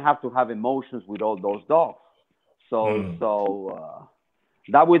 you're gonna have to have emotions with all those dogs. So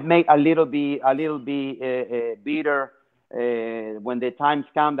that would make a little bit bitter when the times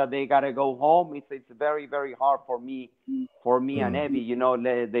come that they gotta go home. It's very, very hard for me and Evie.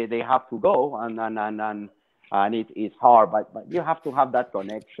 They have to go, and it's hard. But you have to have that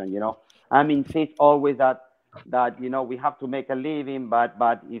connection. I mean, it's always that we have to make a living, but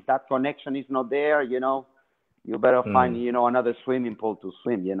if that connection is not there, you better find another swimming pool to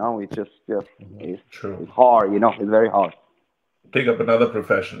swim. It's just it's hard. It's very hard. Pick up another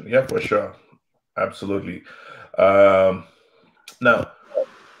profession. Yeah, for sure. Absolutely. Now,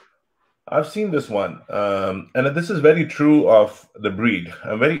 I've seen this one, and this is very true of the breed.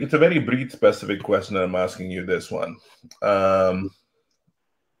 It's a very breed-specific question. I'm asking you this one.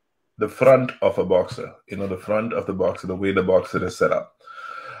 The front of a boxer, the front of the boxer, the way the boxer is set up.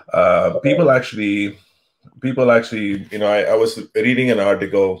 People actually, I was reading an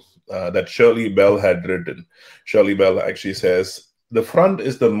article that Shirley Bell had written. Shirley Bell actually says, the front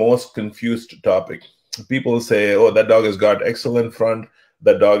is the most confused topic. People say, oh, that dog has got excellent front.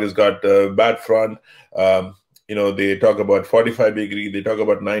 That dog has got bad front. They talk about 45-degree. They talk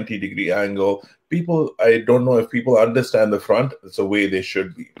about 90-degree angle. I don't know if people understand the front. It's the way they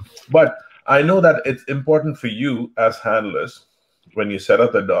should be. But I know that it's important for you as handlers, when you set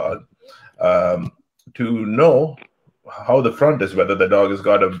up the dog, to know how the front is, whether the dog has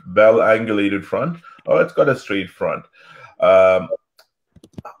got a well-angulated front or it's got a straight front.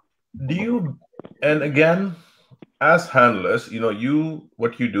 And again, as handlers,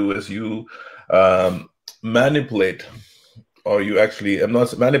 what you do is you manipulate, or you actually,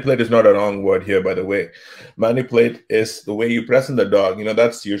 manipulate is not a wrong word here, by the way. Manipulate is the way you present the dog.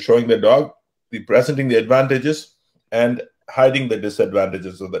 You're showing the dog, presenting the advantages and hiding the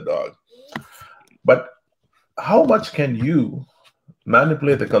disadvantages of the dog. But how much can you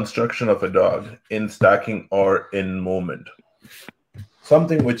manipulate the construction of a dog in stacking or in movement?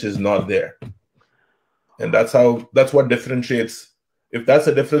 Something which is not there. And that's what differentiates. If that's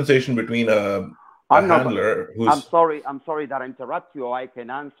a differentiation between a handler who's... I'm sorry that I interrupt you. I can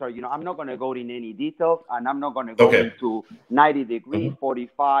answer. I'm not going to go in any details, and I'm not going to go into 90 degrees,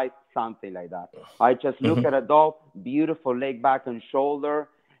 45, something like that. I just look at a dog, beautiful leg, back, and shoulder,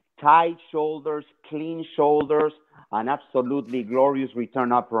 tight shoulders, clean shoulders, and absolutely glorious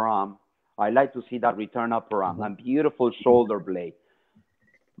return upper arm. I like to see that return upper arm and beautiful shoulder blade.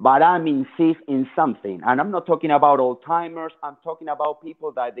 But I'm insist in something, and I'm not talking about old timers. I'm talking about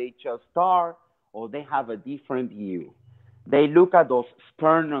people that they just start or they have a different view. They look at those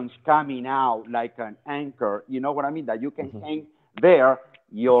sternums coming out like an anchor. You know what I mean? That you can hang there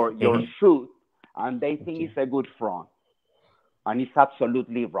your shoot, and they think it's a good front, and it's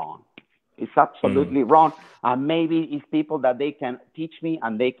absolutely wrong. It's absolutely wrong. And maybe it's people that they can teach me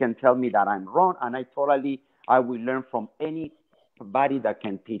and they can tell me that I'm wrong, and I will learn from anybody that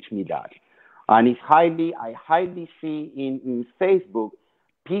can teach me that. And I highly see in Facebook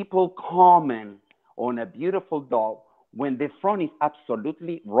people comment on a beautiful dog when the front is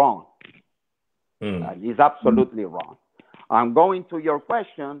absolutely wrong. It's absolutely wrong. I'm going to your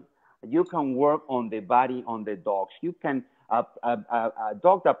question. You can work on the body on the dogs. You can a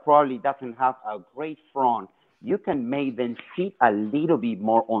dog that probably doesn't have a great front, you can make them sit a little bit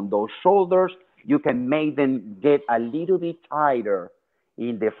more on those shoulders. You can make them get a little bit tighter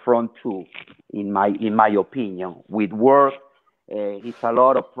in the front too, in my opinion. With work, it's a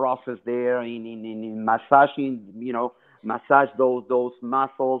lot of process there in massaging, massage those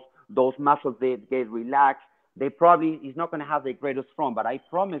muscles. Those muscles, they get relaxed. They probably is not going to have the greatest front, but I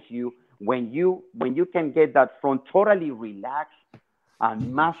promise you, when you can get that front totally relaxed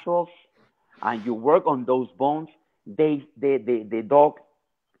and muscles, and you work on those bones, the dog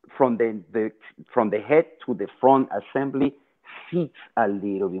from the head to the front assembly sits a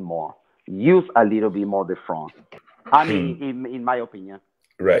little bit more, use a little bit more the front. I mean, in my opinion.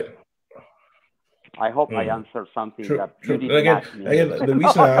 Right. I hope I answered something that you didn't again, ask me. Again, the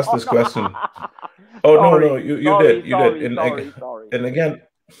reason I asked this question. Oh, sorry, no, you sorry, did. You did. Sorry. And again,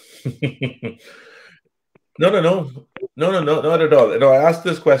 no, not at all. I asked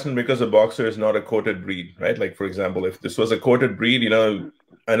this question because a boxer is not a coated breed, right? Like, for example, if this was a coated breed,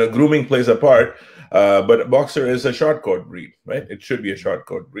 I know grooming plays a part, but a boxer is a short coat breed, right? It should be a short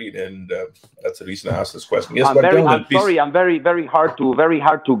coat breed, and that's the reason I asked this question. Yes, I'm very hard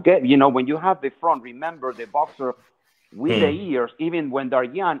to get. When you have the front, remember the boxer with the ears, even when they're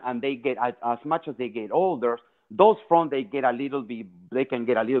young and they get as much as they get older, those front they can get a little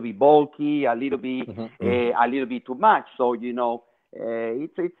bit bulky, a little bit too much. So it's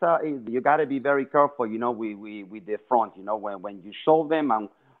you got to be very careful, with the front, when you show them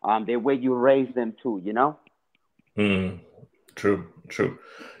and the way you raise them too, True.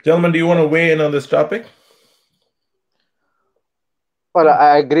 Gentlemen, do you want to weigh in on this topic? Well,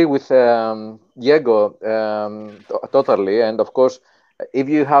 I agree with Diego totally, and of course, if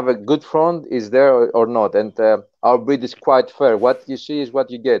you have a good front, is there or not? And our breed is quite fair. What you see is what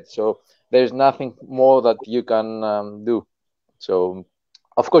you get. So there's nothing more that you can do. So,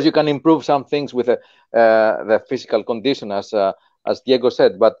 of course, you can improve some things with the physical condition, as Diego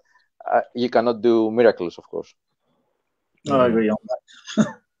said, but you cannot do miracles, of course. I agree on that.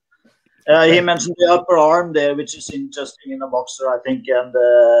 He mentioned the upper arm there, which is interesting in a boxer, I think, and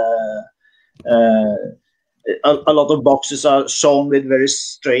a lot of boxers are shown with very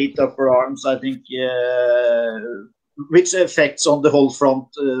straight upper arms, I think, which affects on the whole front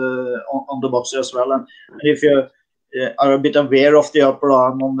on the boxer as well. And if you are a bit aware of the upper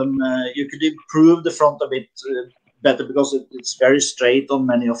arm on them, you could improve the front a bit better, because it's very straight on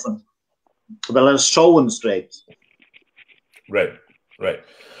many of them. Well, as shown straight. Right.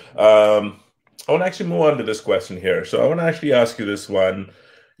 I want to actually move on to this question here. So I want to actually ask you this one.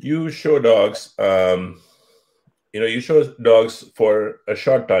 You show dogs, you show dogs for a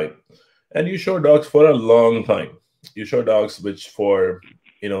short time, and you show dogs for a long time. You show dogs which for,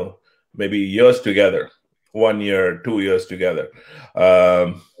 maybe years together, 1 year, 2 years together.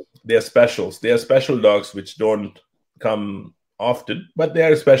 They are specials. They are special dogs which don't come often, but they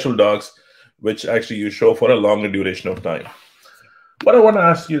are special dogs which actually you show for a longer duration of time. What I want to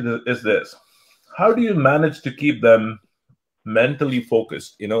ask you is this: how do you manage to keep them mentally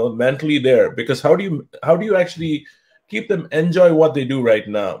focused, mentally there? Because how do you actually keep them enjoy what they do right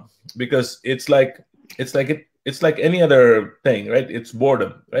now? Because it's like any other thing, right? It's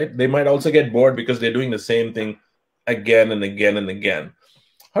boredom, right? They might also get bored because they're doing the same thing again and again and again.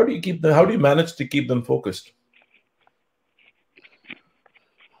 How do you manage to keep them focused?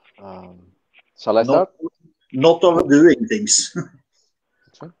 Shall I start? Not overdoing things.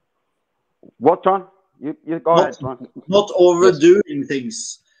 What, Trond? You go ahead, Trond. Not overdoing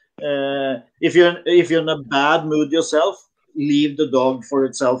things. If you're in a bad mood yourself, leave the dog for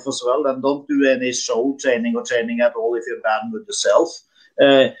itself as well, and don't do any show training or training at all if you're in bad mood yourself.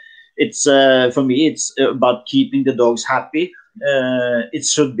 It's for me, it's about keeping the dogs happy. It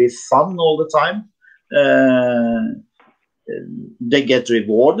should be fun all the time. They get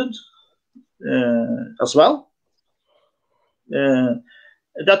rewarded as well.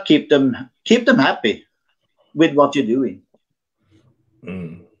 That keep them happy with what you're doing.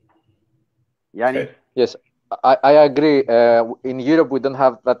 Yiannis? Yes, I agree. In Europe, we don't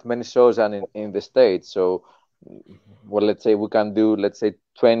have that many shows, and in the States, so let's say we can do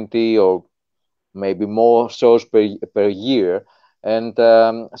 20 or maybe more shows per year, and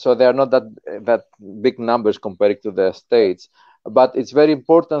so they are not that big numbers compared to the States. But it's very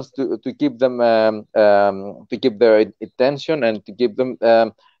important to keep them to keep their attention and to keep them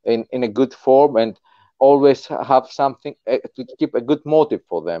in a good form, and always have something to keep a good motive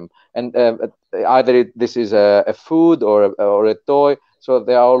for them. And either this is a food or a toy, so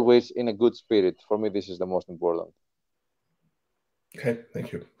they are always in a good spirit. For me, this is the most important. Okay,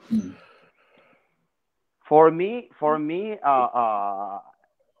 thank you. For me,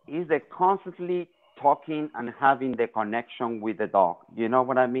 is the constantly talking and having the connection with the dog. You know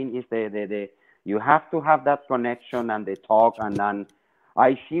what I mean? Is the you have to have that connection and the talk. And then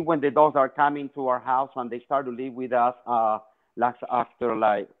I see when the dogs are coming to our house and they start to live with us,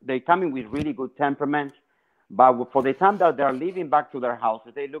 they come in with really good temperaments, but for the time that they're leaving back to their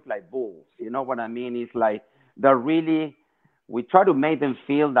houses, they look like bulls. You know what I mean? It's like they're really. We try to make them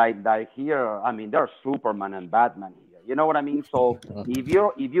feel like here. I mean, they're Superman and Batman here. You know what I mean? So if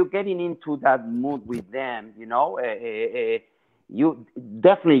you're getting into that mood with them, you know, you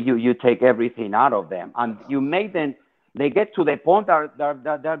definitely you take everything out of them, and you make them. They get to the point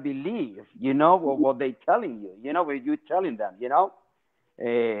that they believe, you know, what they're telling you. You know, what you're telling them. You know,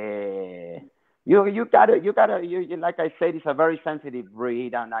 you gotta like I said, it's a very sensitive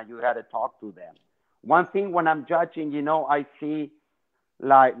breed, and you gotta talk to them. One thing when I'm judging, you know, I see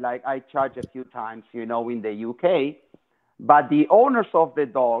like I judge a few times, you know, in the UK, but the owners of the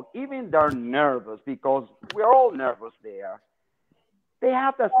dog, even they're nervous because we're all nervous there. They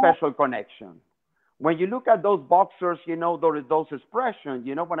have that special connection. When you look at those boxers, you know, those expressions,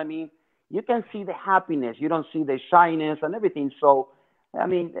 you know what I mean? You can see the happiness. You don't see the shyness and everything. So, I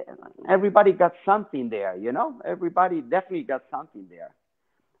mean, everybody got something there, you know? Everybody definitely got something there.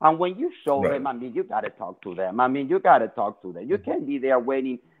 And when you show them, I mean, you got to talk to them. I mean, you got to talk to them. You can't be there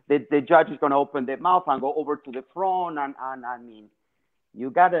waiting. The judge is going to open their mouth and go over to the front. And I mean, you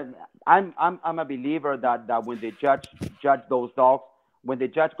got to. I'm a believer that when the judge those dogs, when the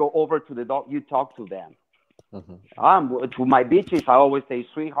judge go over to the dog, you talk to them. To my bitches, I always say,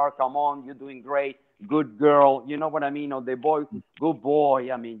 sweetheart, come on, you're doing great, good girl. You know what I mean? Or the boy, good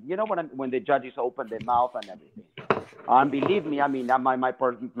boy. I mean, you know what I mean? When the judges open their mouth and everything. And believe me, I mean,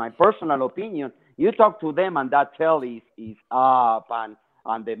 my personal opinion, you talk to them and that tail is up and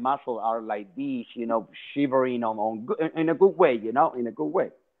the muscles are like this, you know, shivering in a good way, you know, in a good way.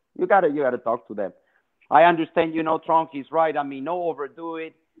 You gotta talk to them. I understand, you know, Trond is right. I mean, no overdo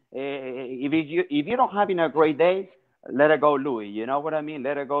it. If you don't having a great day, let it go, Louis. You know what I mean?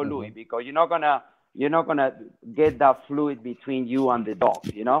 Let it go, Louis, because you're not gonna get that fluid between you and the dog,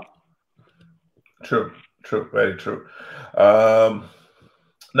 you know. True, very true. Now,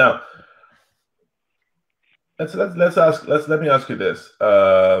 let me ask you this.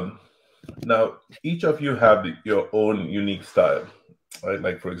 Now, each of you have your own unique style, right?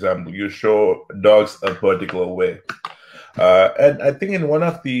 Like, for example, you show dogs a particular way. And I think in one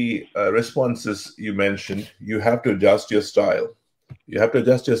of the responses you mentioned, you have to adjust your style. You have to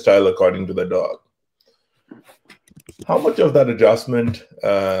adjust your style according to the dog. How much of that adjustment,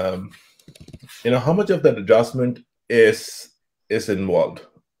 how much of that adjustment is involved?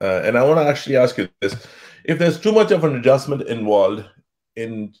 And I want to actually ask you this. If there's too much of an adjustment involved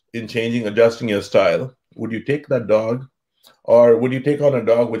in adjusting your style, would you take that dog? Or would you take on a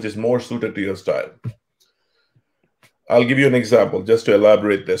dog which is more suited to your style? I'll give you an example just to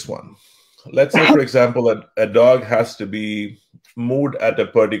elaborate this one. Let's say, for example, a dog has to be moved at a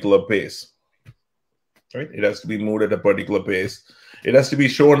particular pace. Right? It has to be moved at a particular pace. It has to be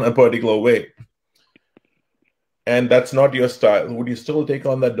shown a particular way. And that's not your style. Would you still take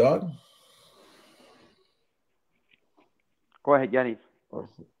on that dog? Go ahead, Yiannis.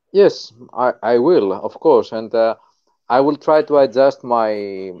 Yes, I will, of course. And I will try to adjust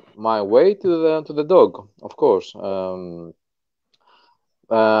my way to the dog, of course. Of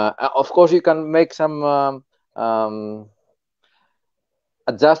course, you can make some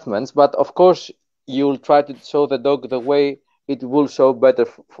adjustments, but of course, you'll try to show the dog the way it will show better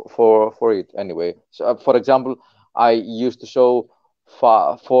for it anyway. So, for example, I used to show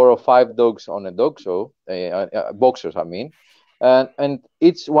 4 or 5 dogs on a dog show, boxers, I mean, and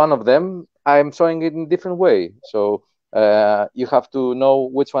each one of them, I'm showing it in a different way. So you have to know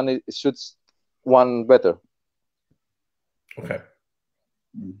which one suits one better. Okay.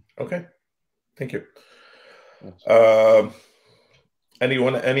 Okay. Thank you. Yes.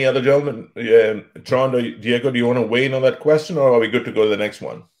 Any other gentlemen? Trond or Diego, do you want to weigh in on that question, or are we good to go to the next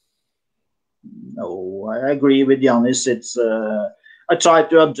one? No, I agree with Yiannis. It's I try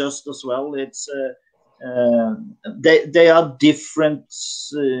to adjust as well. It's they are different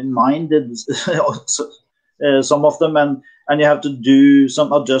minded, some of them, and you have to do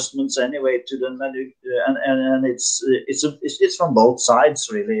some adjustments anyway to them, and it's from both sides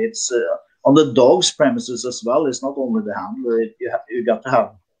really. It's on the dog's premises as well. It's not only the handler. You got to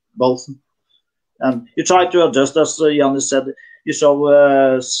have both, and you try to adjust. As Yiannis said, you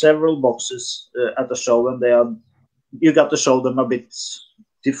show several boxes at the show, and you got to show them a bit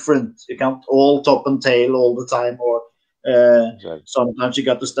different. You can't all top and tail all the time, or Exactly. Sometimes you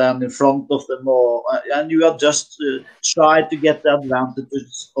got to stand in front of them, and you are just try to get the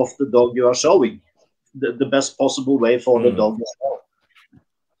advantages of the dog you are showing, the best possible way for the dog as well.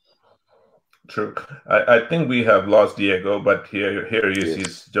 True. I think we have lost Diego, but here he is. Yes.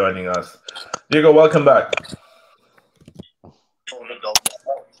 He's joining us. Diego, welcome back.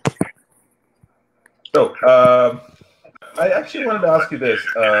 So, I actually wanted to ask you this.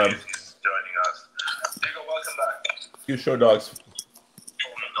 You show dogs.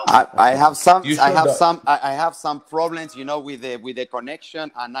 I have some problems, with the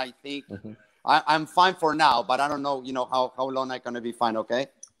connection, and I think I'm fine for now, but I don't know, how long I'm gonna be fine. Okay.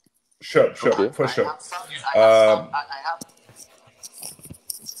 Sure, for sure.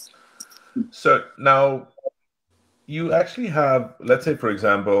 So now you actually have, let's say, for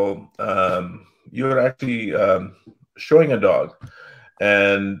example, you're actually showing a dog,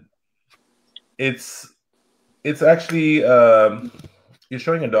 and it's actually you're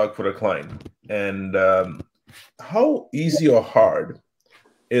showing a dog for a client. And how easy or hard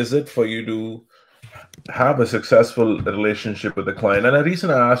is it for you to have a successful relationship with the client? And the reason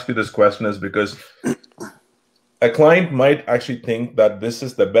I ask you this question is because a client might actually think that this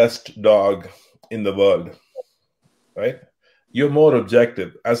is the best dog in the world, right? You're more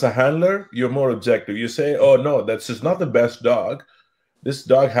objective. As a handler, you're more objective. You say, oh, no, that's just not the best dog. This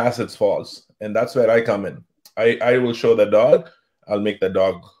dog has its faults. And that's where I come in. I will show the dog. I'll make the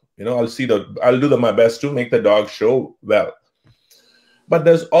dog, I'll do my best to make the dog show well. But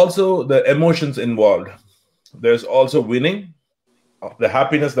there's also the emotions involved. There's also winning, the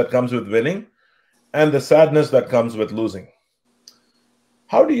happiness that comes with winning, and the sadness that comes with losing.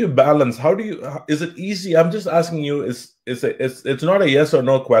 How do you balance? Is it easy? I'm just asking you, it's not a yes or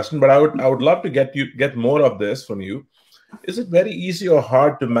no question, but I would love to get more of this from you. Is it very easy or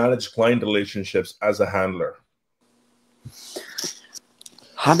hard to manage client relationships as a handler?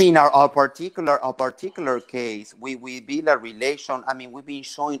 I mean, our particular case, we build a relation. I mean, we've been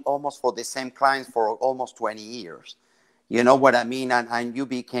showing almost for the same clients for almost 20 years. You know what I mean? And you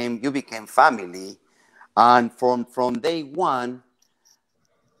became family. And from day one,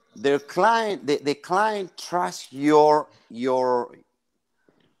 the client trusts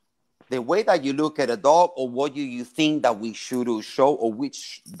the way that you look at a dog, or what you think that we should show, or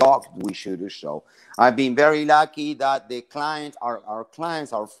which dog we should show. I've been very lucky that the clients, our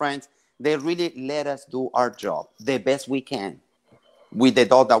clients, our friends, they really let us do our job the best we can with the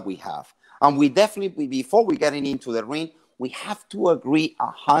dog that we have. And we definitely, before we getting into the ring, we have to agree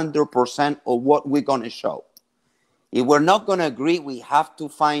 100% of what we're going to show. If we're not going to agree, we have to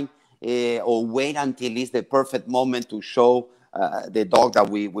find or wait until it's the perfect moment to show the dog that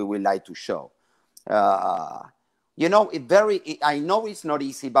we would like to show. I know it's not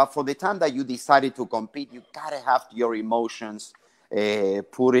easy, but for the time that you decided to compete, you gotta have your emotions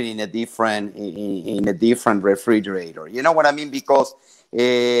put it in a different refrigerator. You know what I mean? Because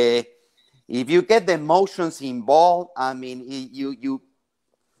if you get the emotions involved, I mean, you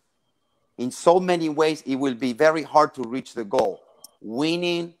in so many ways, it will be very hard to reach the goal,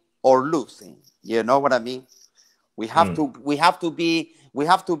 winning or losing. You know what I mean? We have to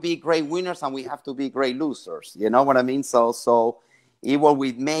be great winners, and we have to be great losers. You know what I mean? So it will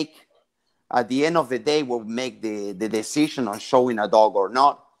make, at the end of the day, will make the decision on showing a dog or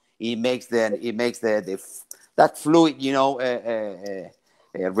not. It makes that fluid,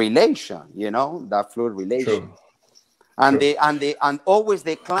 relation. That fluid relation. True. And always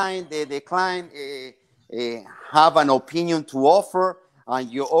the client have an opinion to offer, and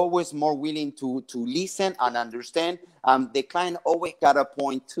you're always more willing to listen and understand. The client always got a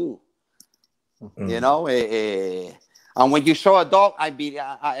point too. And when you show a dog, I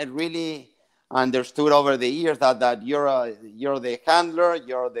really understood over the years that you're the handler,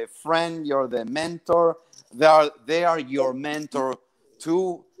 you're the friend, you're the mentor. They are your mentor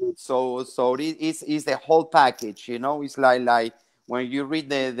too. So it's the whole package. It's like when you read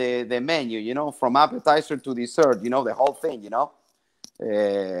the menu, from appetizer to dessert, the whole thing.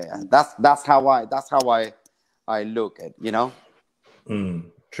 That's how I look at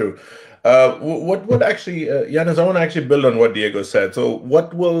True. What would actually, Yiannis, I want to actually build on what Diego said. So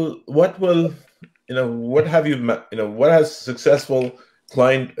what has successful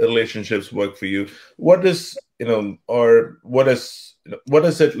client relationships work for you? What is it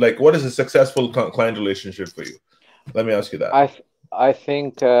like? What is a successful client relationship for you? Let me ask you that. I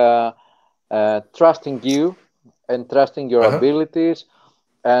think trusting you and trusting your abilities,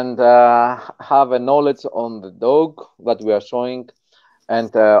 and have a knowledge on the dog that we are showing,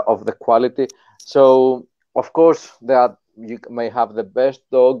 and of the quality. So of course there are you may have the best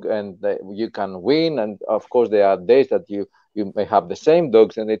dog and you can win, and of course there are days that you may have the same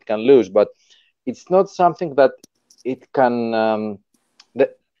dogs and it can lose, but it's not something that it can.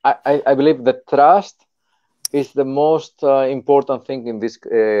 I believe the trust is the most important thing in this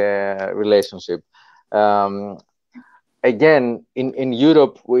relationship. Again, in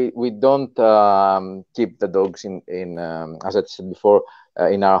Europe, we don't keep the dogs in as I said before,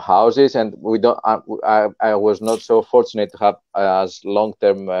 in our houses, and we don't. I was not so fortunate to have as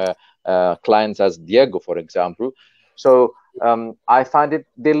long-term clients as Diego, for example. So I find it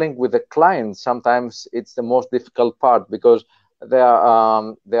dealing with the clients sometimes it's the most difficult part, because there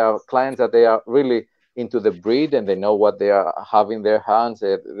are clients that they are really into the breed and they know what they have in their hands.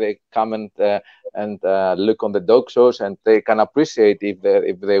 They come and look on the dog shows and they can appreciate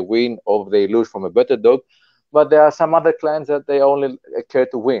if they win or they lose from a better dog. But there are some other clients that they only care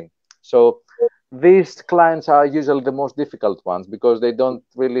to win. So these clients are usually the most difficult ones, because they don't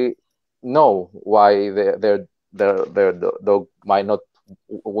really know why their dog might not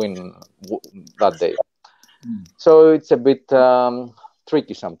win that day. So it's a bit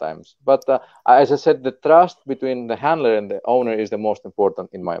tricky sometimes. But as I said, the trust between the handler and the owner is the most important,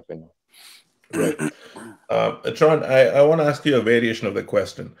 in my opinion. Right. Trond, I want to ask you a variation of the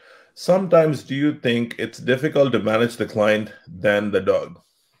question. Sometimes do you think it's difficult to manage the client than the dog?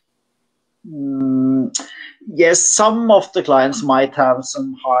 Yes, some of the clients might have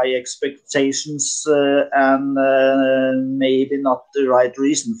some high expectations and maybe not the right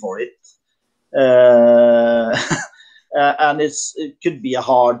reason for it. And it could be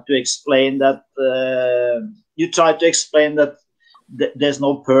hard to explain that. You try to explain that there's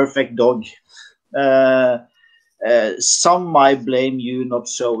no perfect dog. Some might blame you not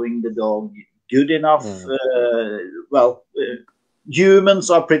showing the dog good enough.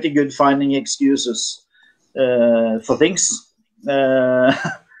 Humans are pretty good finding excuses for things, but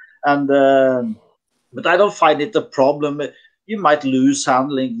I don't find it a problem. You might lose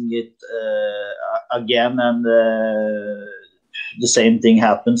handling it again, and the same thing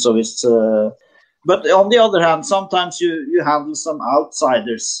happens. So it's. But on the other hand, sometimes you handle some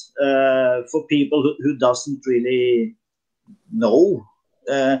outsiders for people who doesn't really know,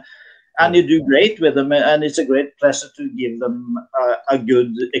 and you do great with them, and it's a great pleasure to give them a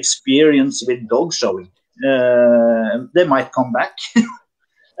good experience with dog showing. They might come back,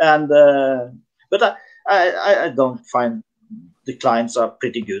 and but I don't find the clients are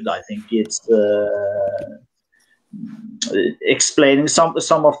pretty good. I think it's explaining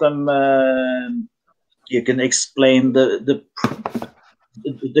some of them. You can explain the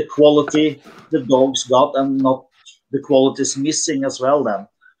quality the dogs got, and not the quality is missing as well. Then,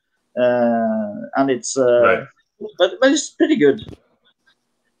 and it's right. but it's pretty good.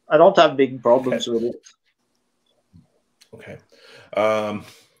 I don't have big problems with it. Okay.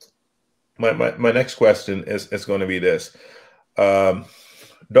 My next question is going to be this.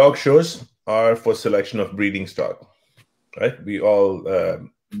 Dog shows are for selection of breeding stock, right? We all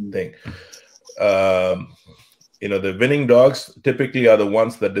think. The winning dogs typically are the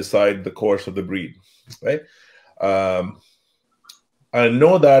ones that decide the course of the breed, right? I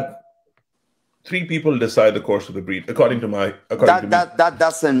know that 3 people decide the course of the breed, according to me. That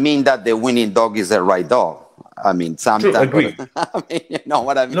doesn't mean that the winning dog is the right dog. I mean, sometimes. True, agreed. I mean, you know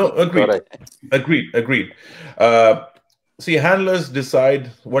what I mean? No, agreed. See, handlers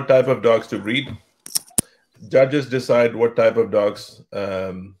decide what type of dogs to breed. Judges decide what type of dogs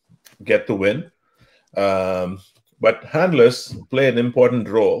get the win. But handlers play an important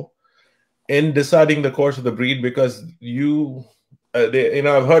role in deciding the course of the breed, because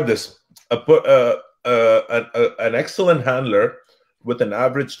I've heard this. An excellent handler with an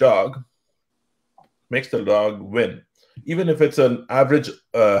average dog makes the dog win, even if it's an average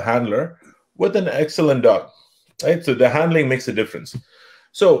handler with an excellent dog, right? So the handling makes a difference.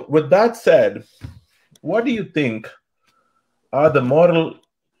 So with that said, what do you think are the moral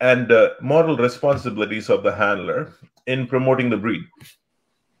responsibilities of the handler in promoting the breed?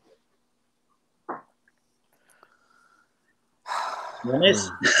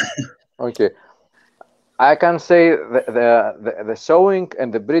 Okay, I can say the showing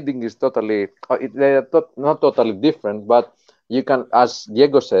and the breeding is totally, they are not totally different, but you can, as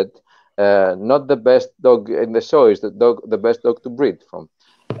Diego said, not the best dog in the show is the best dog to breed from.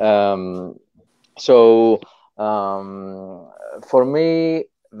 So for me,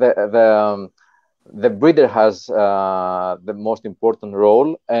 the breeder has the most important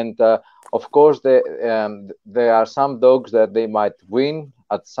role, and of course there are some dogs that they might win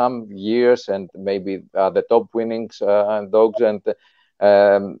at some years, and maybe the top winnings dogs, and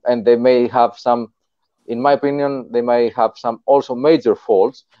they may have some in my opinion, they may have some also major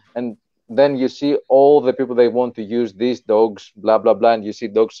faults. And then you see all the people they want to use these dogs, blah, blah, blah, and you see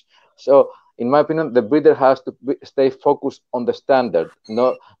dogs. So in my opinion, the breeder has to stay focused on the standard,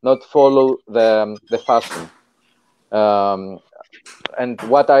 not follow the fashion. And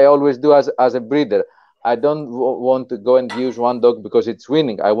what I always do as a breeder, I don't want to go and use one dog because it's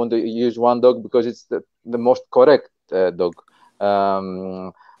winning. I want to use one dog because it's the most correct dog.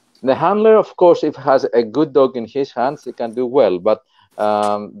 The handler, of course, if he has a good dog in his hands, he can do well. But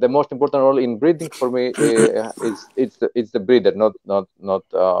the most important role in breeding for me is it's the breeder, not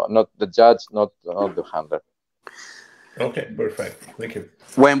the judge, not the handler. Okay, perfect. Thank you.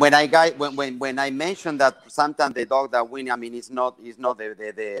 When I mentioned that sometimes the dog that win, I mean, it's not the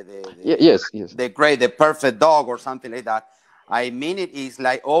perfect dog or something like that. I mean, it is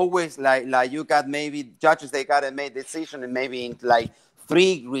like always like you got maybe judges, they got to make decision and maybe in like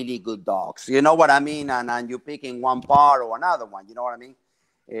 3 really good dogs. You know what I mean? And you're picking one part or another one. You know what I mean?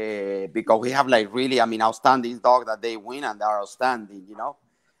 Because we have like really, I mean, outstanding dogs that they win and they're outstanding. You know.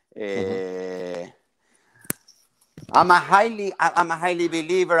 I'm a highly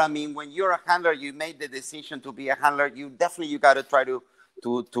believer. I mean, when you're a handler, you made the decision to be a handler. You got to try to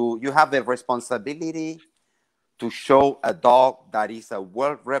you have the responsibility to show a dog that is a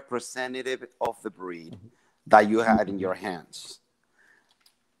well representative of the breed that you had in your hands.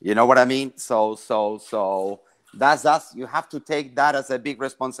 You know what I mean? So that's you have to take that as a big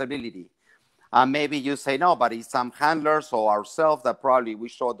responsibility. Maybe you say no, but it's some handlers or ourselves that probably we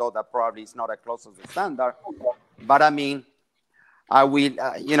show a dog that probably is not as close as the standard. But I mean, I will,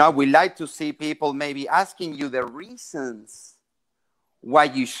 we like to see people maybe asking you the reasons why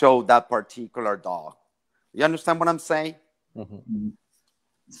you show that particular dog. You understand what I'm saying? Mm-hmm.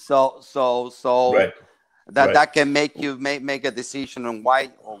 So right. that can make you make a decision on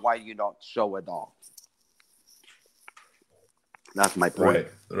why you don't show a dog. That's my point.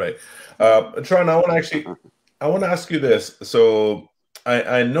 Right. Trond, I want to ask you this. So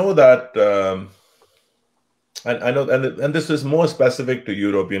I know that. I know, and this is more specific to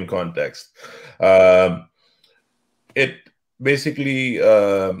European context. It basically,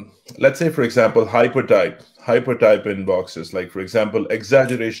 let's say, for example, hypertype in boxers, like, for example,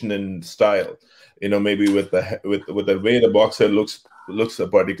 exaggeration in style. You know, maybe with the way the boxer looks a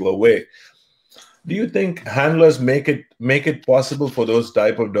particular way. Do you think handlers make it possible for those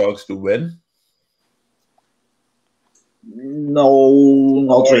type of dogs to win? No,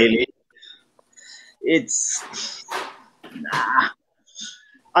 not really.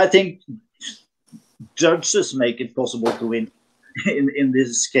 I think judges make it possible to win in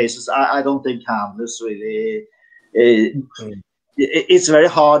these cases. I don't think handlers really. It's very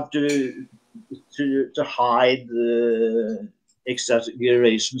hard to hide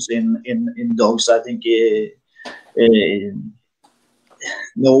exaggerations in dogs. I think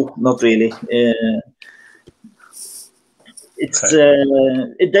no, not really.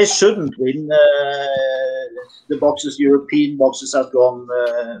 They shouldn't win. The boxes, European boxes, have gone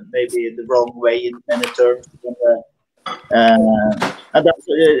maybe the wrong way in many terms. And that's,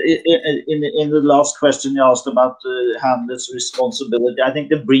 in the last question you asked about handlers' responsibility, I think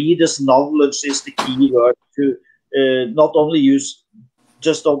the breeder's knowledge is the key word to not only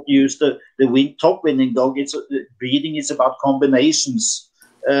don't use the top winning dog. Breeding is about combinations.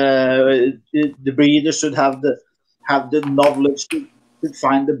 The breeder should have the knowledge to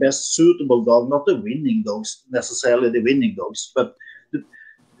find the best suitable dog, not the winning dogs, necessarily the winning dogs, but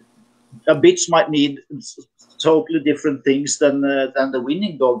a bitch might need totally different things than the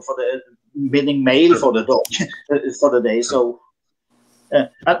winning dog for the winning male for the dog for the day. So,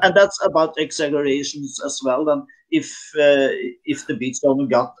 and that's about exaggerations as well. And if the bitch owner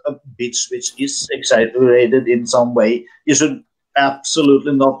got a bitch which is exaggerated in some way, you should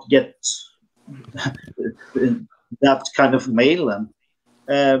absolutely not get that kind of male.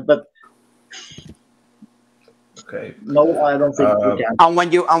 But okay, no, I don't think we can.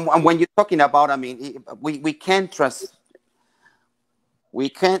 And when you're talking about, I mean, we can't trust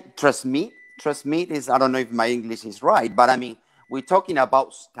meat. Trust meat is, I don't know if my English is right, but I mean, we're talking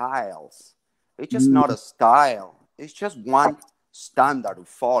about styles. It's just not a style. It's just one standard to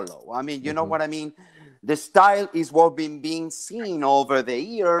follow. I mean, you know what I mean? The style is what been being seen over the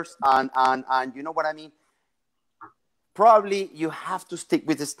years, and you know what I mean? Probably you have to stick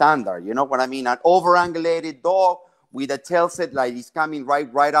with the standard. You know what I mean? An over-angulated dog with a tail set, like it's coming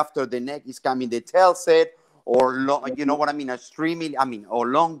right after the neck is coming the tail set, or long, you know what I mean? A streaming, I mean, or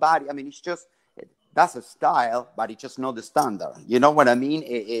long body. I mean, it's just, that's a style, but it's just not the standard. You know what I mean?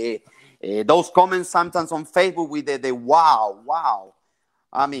 Those comments sometimes on Facebook with the wow.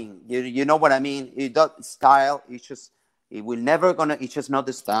 I mean, you know what I mean? It does style. It will never gonna. It's just not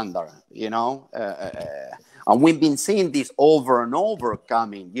the standard, you know. And we've been seeing this over and over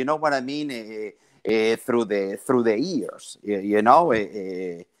coming. You know what I mean? Through the years, you know.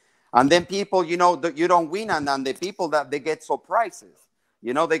 And then people, you know, you don't win, and then the people that they get surprises.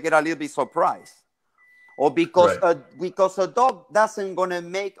 You know, they get a little bit surprised. Or because a dog doesn't gonna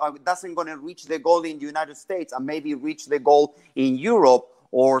reach the goal in the United States and maybe reach the goal in Europe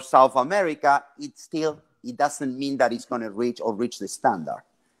or South America, it doesn't mean that it's gonna reach the standard.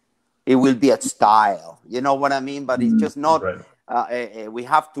 It will be a style, you know what I mean? But it's just not. We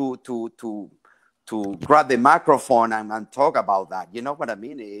have to grab the microphone and talk about that. You know what I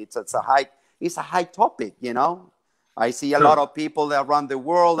mean? It's a high topic, you know. I see a lot of people around the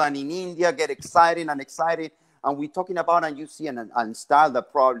world and in India get excited, and we're talking about, and you see a style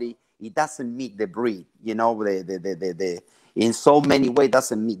that probably it doesn't meet the breed, you know, the in so many ways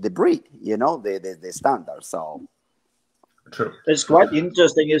doesn't meet the breed, you know, the standard. So true. It's quite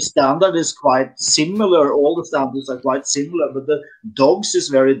interesting. His standard is quite similar. All the standards are quite similar, but the dogs is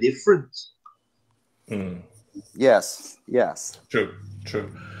very different. Yes. True.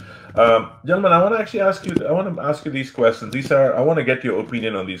 Gentlemen, I want to ask you these questions. I want to get your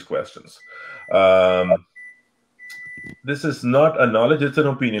opinion on these questions. This is not a knowledge, it's an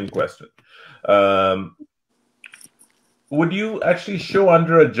opinion question. Would you actually show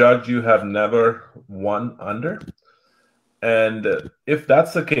under a judge you have never won under? And if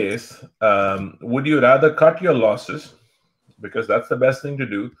that's the case, would you rather cut your losses, because that's the best thing to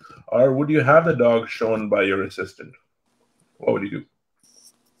do, or would you have the dog shown by your assistant? What would you do?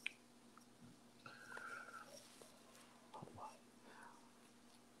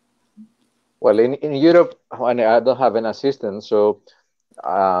 Well, in Europe, I don't have an assistant, so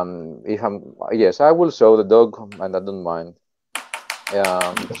yes, I will show the dog, and I don't mind.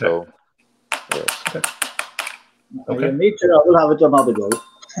 Okay. So yes. Okay. Me too. I will have it another go.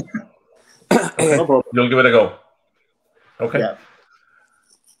 No problem. You'll give it a go. Okay. Yeah.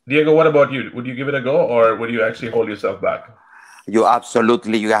 Diego, what about you? Would you give it a go, or would you actually hold yourself back? You have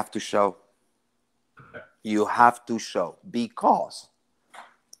to show. You have to show, because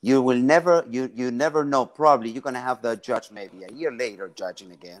you will never, you never know. Probably you're going to have the judge maybe a year later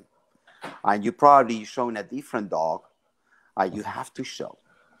judging again, and you probably showing a different dog. You have to show.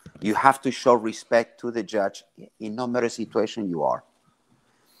 You have to show respect to the judge in no matter situation you are.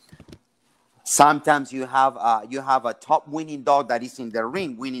 Sometimes you have a top winning dog that is in the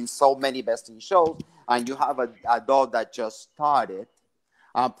ring winning so many best in shows, and you have a dog that just started.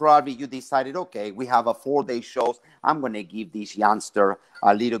 Probably you decided, okay, we have a 4-day shows. I'm going to give this youngster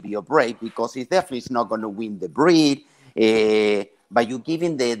a little bit of break because he definitely is not going to win the breed. But you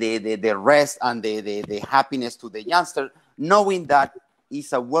giving the rest and the happiness to the youngster, knowing that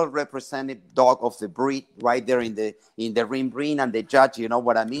he's a well-represented dog of the breed right there in the ring, and the judge, you know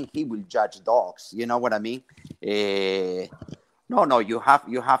what I mean? He will judge dogs. You know what I mean? No, you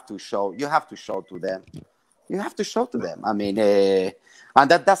have to show. You have to show to them. You have to show to them. I mean, and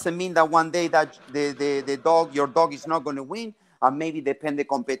that doesn't mean that one day that your dog is not going to win, and maybe depend the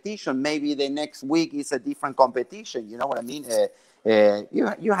competition. Maybe the next week is a different competition. You know what I mean?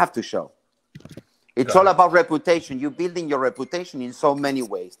 You have to show. It's all about reputation. You're building your reputation in so many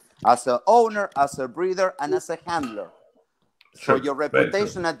ways, as an owner, as a breeder, and as a handler. So your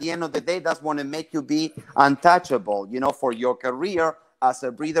reputation at the end of the day, that's going to make you be untouchable, you know, for your career as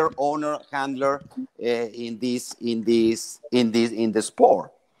a breeder, owner, handler in the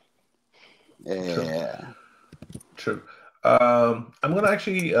sport. True. I'm going to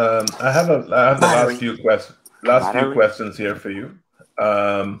actually, I have the last few questions here for you.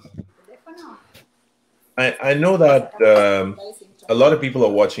 I know that a lot of people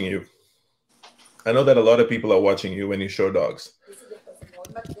are watching you. I know that a lot of people are watching you when you show dogs.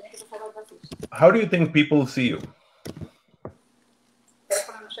 How do you think people see you?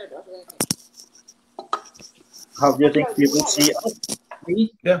 How do you think people see us?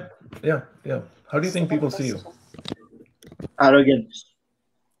 Me? Yeah. How do you think people see you? Arrogant.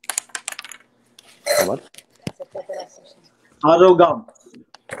 What? Arrogant.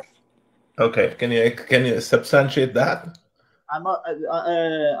 Okay, can you substantiate that? I'm a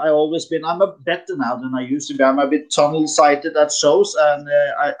better now than I used to be. I'm a bit tunnel sighted at shows, and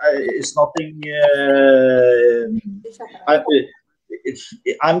it's nothing.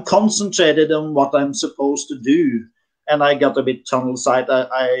 I'm concentrated on what I'm supposed to do, and I got a bit tunnel sight.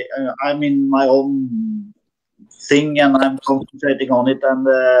 I'm in my own thing, and I'm concentrating on it, and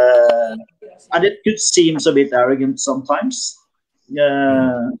it could seem a bit arrogant sometimes.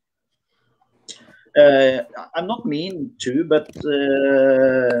 I'm not mean to, but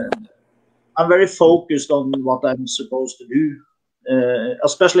I'm very focused on what I'm supposed to do,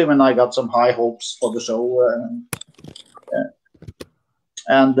 especially when I got some high hopes for the show.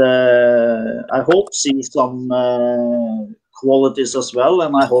 And I hope see some qualities as well,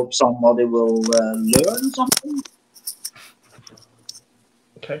 and I hope somebody will learn something.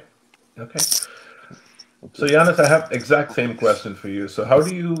 Okay. So Yiannis, I have exact same question for you. So how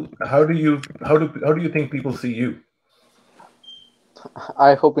do you think people see you?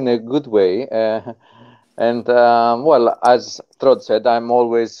 I hope in a good way. And well, as Trond said, I'm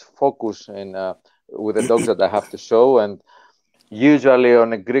always focused with the dogs that I have to show. And usually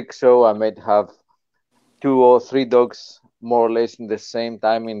on a Greek show, I might have 2 or 3 dogs more or less in the same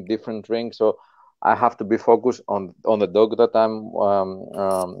time in different rings. So I have to be focused on the dog that I'm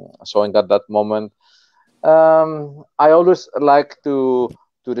showing at that moment. I always like to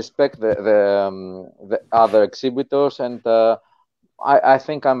respect the other exhibitors, and I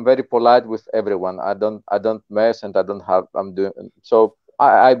think I'm very polite with everyone. I don't mess, and I'm doing so.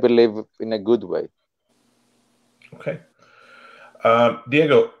 I believe in a good way. Okay,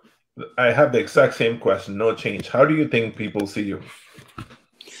 Diego, I have the exact same question. No change. How do you think people see you?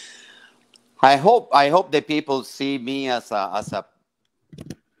 I hope the people see me as a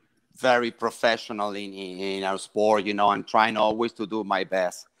very professional in our sport. You know, I'm trying always to do my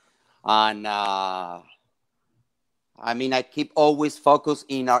best, and I mean, I keep always focused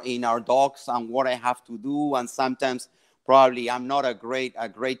in our dogs and what I have to do. And sometimes probably I'm not a great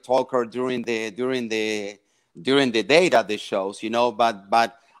talker during the day at the shows, you know.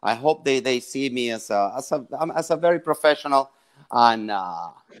 But I hope they see me as a very professional, and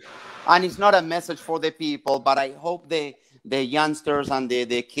it's not a message for the people, but I hope the youngsters and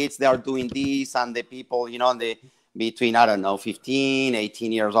the kids that are doing this, and the people, you know, between, I don't know, 15,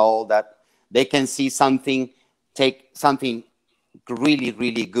 18 years old, that they can see something. Take something really,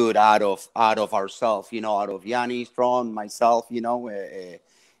 really good out of ourselves, you know, out of Yiannis, Trond, myself, you know.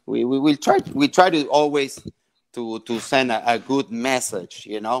 We try to always to send a good message,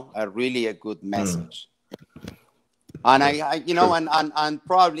 you know, a good message. And I you know, and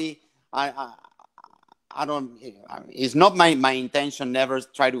probably I don't. It's not my intention. Never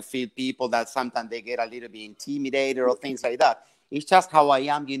try to feel people that sometimes they get a little bit intimidated or things like that. It's just how I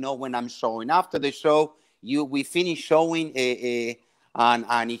am, you know, when I'm showing. After the show, we finish showing,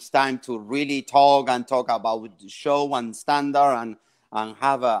 and it's time to really talk about the show and standard and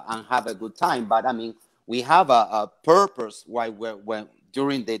have a good time. But I mean, we have a purpose why we're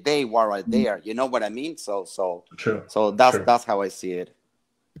during the day we're there. You know what I mean? So true. So that's how I see it.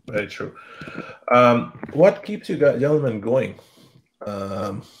 Very true. What keeps you gentlemen going?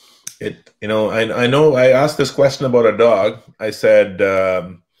 You know, I know I asked this question about a dog. I said,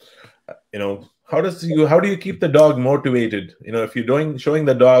 you know, how do you keep the dog motivated? You know, if you're showing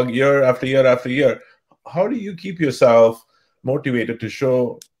the dog year after year after year, how do you keep yourself motivated to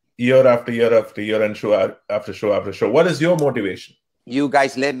show year after year after year and show after show after show? What is your motivation? You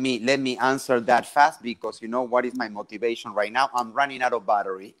guys, let me answer that fast, because you know what is my motivation right now? I'm running out of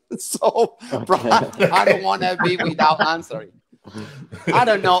battery, so I don't want to be without answering. I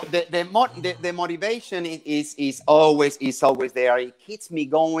don't know. The motivation is always there. It keeps me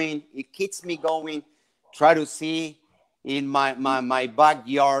going. Try to see in my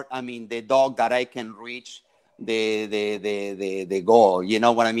backyard. I mean, the dog that I can reach the goal. You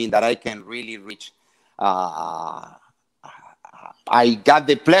know what I mean? That I can really reach. I got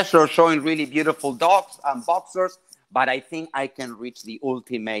the pleasure of showing really beautiful dogs and boxers, but I think I can reach the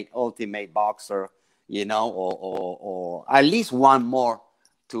ultimate boxer, you know, or at least one more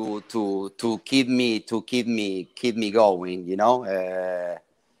to keep me going, you know.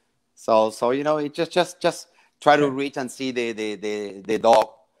 So you know, it just try to reach and see the dog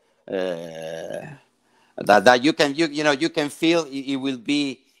that you can feel it will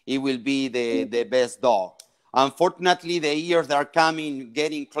be the best dog. Unfortunately, the years that are coming,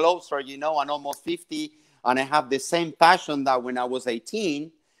 getting closer, you know, I'm almost 50, and I have the same passion that when I was 18,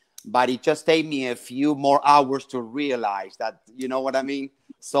 but it just takes me a few more hours to realize that, you know what I mean?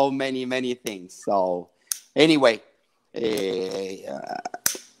 So many things. So anyway,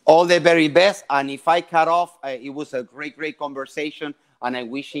 all the very best. And if I cut off, it was a great conversation, and I'm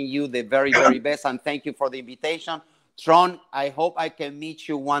wishing you the very best, and thank you for the invitation. Trond, I hope I can meet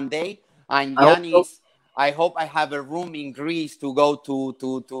you one day. And Yiannis, I hope I have a room in Greece to go to.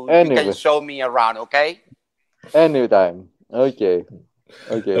 Anyway. You can show me around, okay? Anytime. Okay.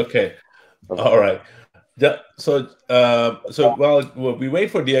 All right. Yeah. So while we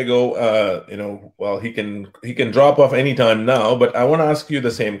wait for Diego, you know, well, he can drop off anytime now. But I want to ask you the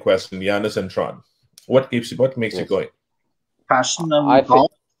same question, Yiannis and Trond. What makes you going? Passion and I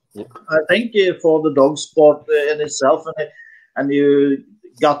think for the dog sport in itself, and you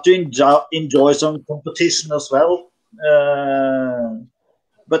got to enjoy some competition as well.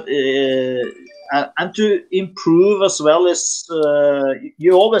 But and to improve as well is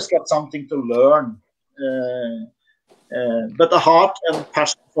you always got something to learn. But the heart and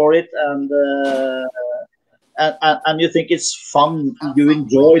passion for it, and you think it's fun, you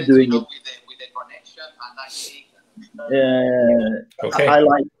enjoy doing it. Okay. I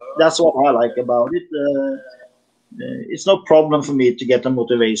like, that's what I like about it. It's no problem for me to get the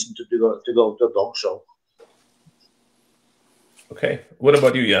motivation to go to a dog show. Okay. What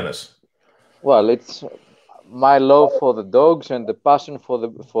about you, Yiannis? Well, it's my love for the dogs and the passion for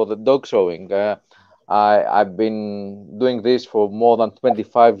the dog showing. I've been doing this for more than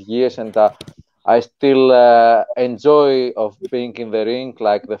 25 years, and I still enjoy of being in the ring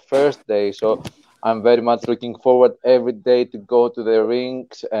like the first day. So I'm very much looking forward every day to go to the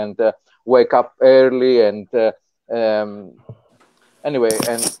rings and wake up early. And anyway,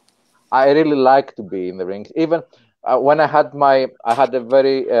 and I really like to be in the rings. Even when I had a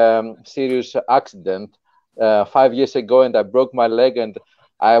very serious accident 5 years ago, and I broke my leg, and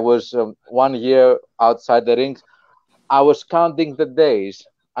I was 1 year outside the rings. I was counting the days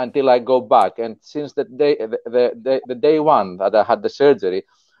until I go back, and since the day one that I had the surgery,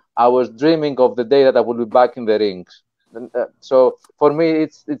 I was dreaming of the day that I would be back in the rings. And, so for me,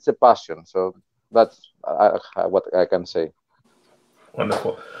 it's a passion. So that's what I can say.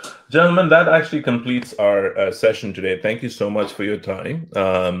 Wonderful. Gentlemen, that actually completes our session today. Thank you so much for your time.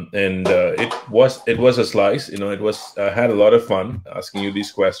 And it was a slice. It was had a lot of fun asking you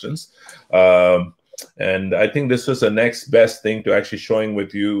these questions. And I think this was the next best thing to actually showing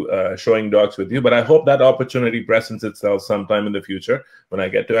dogs with you. But I hope that opportunity presents itself sometime in the future when I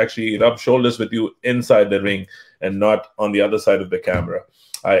get to actually rub shoulders with you inside the ring and not on the other side of the camera.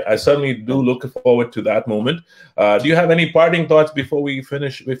 I certainly do look forward to that moment. Do you have any parting thoughts before we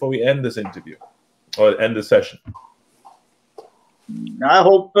end this interview or end the session? I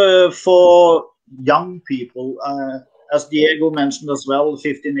hope for young people, as Diego mentioned as well,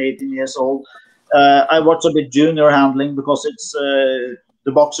 15, 18 years old, I watch a bit junior handling because it's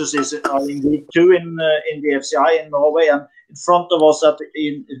the boxers are in League 2 in the FCI in Norway, and in front of us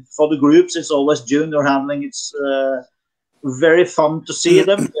for the groups it's always junior handling. It's very fun to see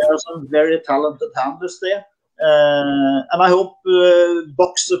them. There are some very talented handlers there. And I hope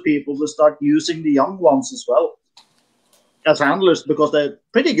boxer people will start using the young ones as well as handlers because they're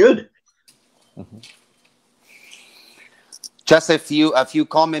pretty good. Mm-hmm. Just a few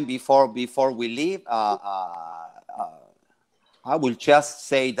comments before we leave. I will just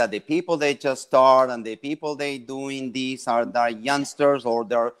say that the people they just start and the people they doing this are the youngsters or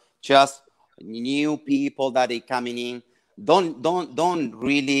they're just new people that are coming in. Don't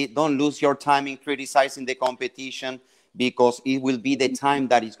lose your time in criticizing the competition because it will be the time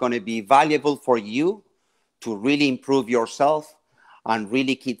that is going to be valuable for you to really improve yourself and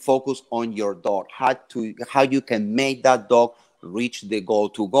really keep focused on your dog. How you can make that dog reach the goal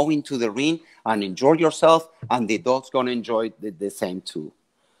to go into the ring and enjoy yourself, and the dog's going to enjoy the same too.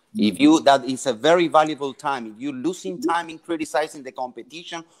 That is a very valuable time. If you're losing time in criticizing the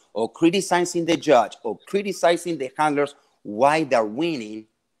competition or criticizing the judge or criticizing the handlers why they're winning,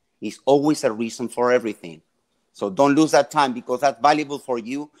 is always a reason for everything. So don't lose that time because that's valuable for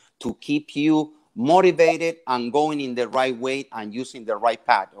you to keep you motivated and going in the right way and using the right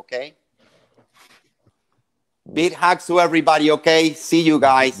path, okay? Big hugs to everybody, okay? See you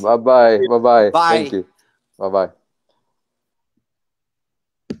guys. Bye-bye. Bye-bye. Bye. Thank you. Bye-bye.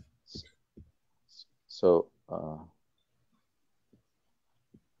 So, are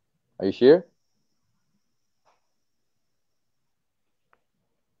you here?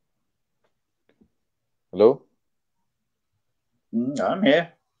 Hello? I'm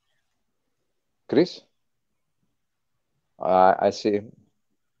here. Chris? I see.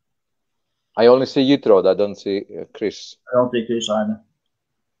 I only see you, Trond. I don't see Chris. I don't see Chris either.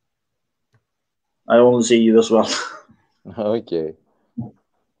 I only see you as well. Okay.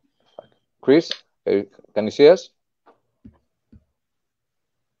 Chris, can you see us?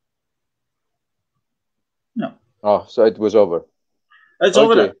 No. Oh, so it was over. It's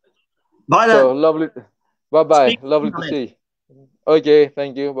over there. Bye then. So lovely. Bye-bye. Lovely to see you. Okay,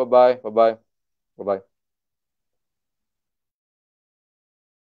 thank you. Bye-bye. Bye-bye. Bye-bye.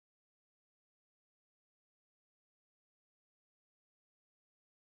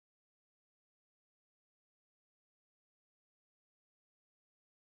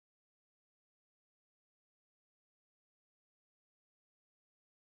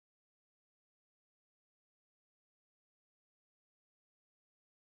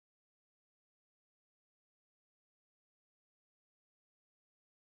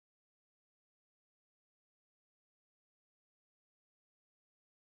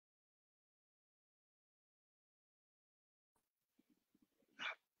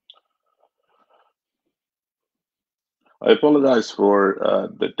 I apologize for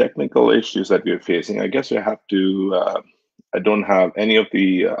the technical issues that we're facing. I guess we have to. I don't have any of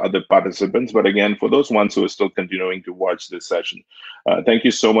the other participants, but again, for those ones who are still continuing to watch this session, thank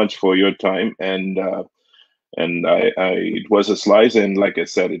you so much for your time. And it was a slice, and like I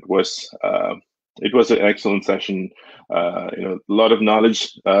said, it was an excellent session. A lot of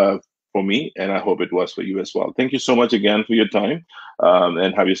knowledge for me, and I hope it was for you as well. Thank you so much again for your time,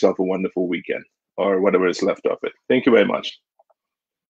 and have yourself a wonderful weekend or whatever is left of it. Thank you very much.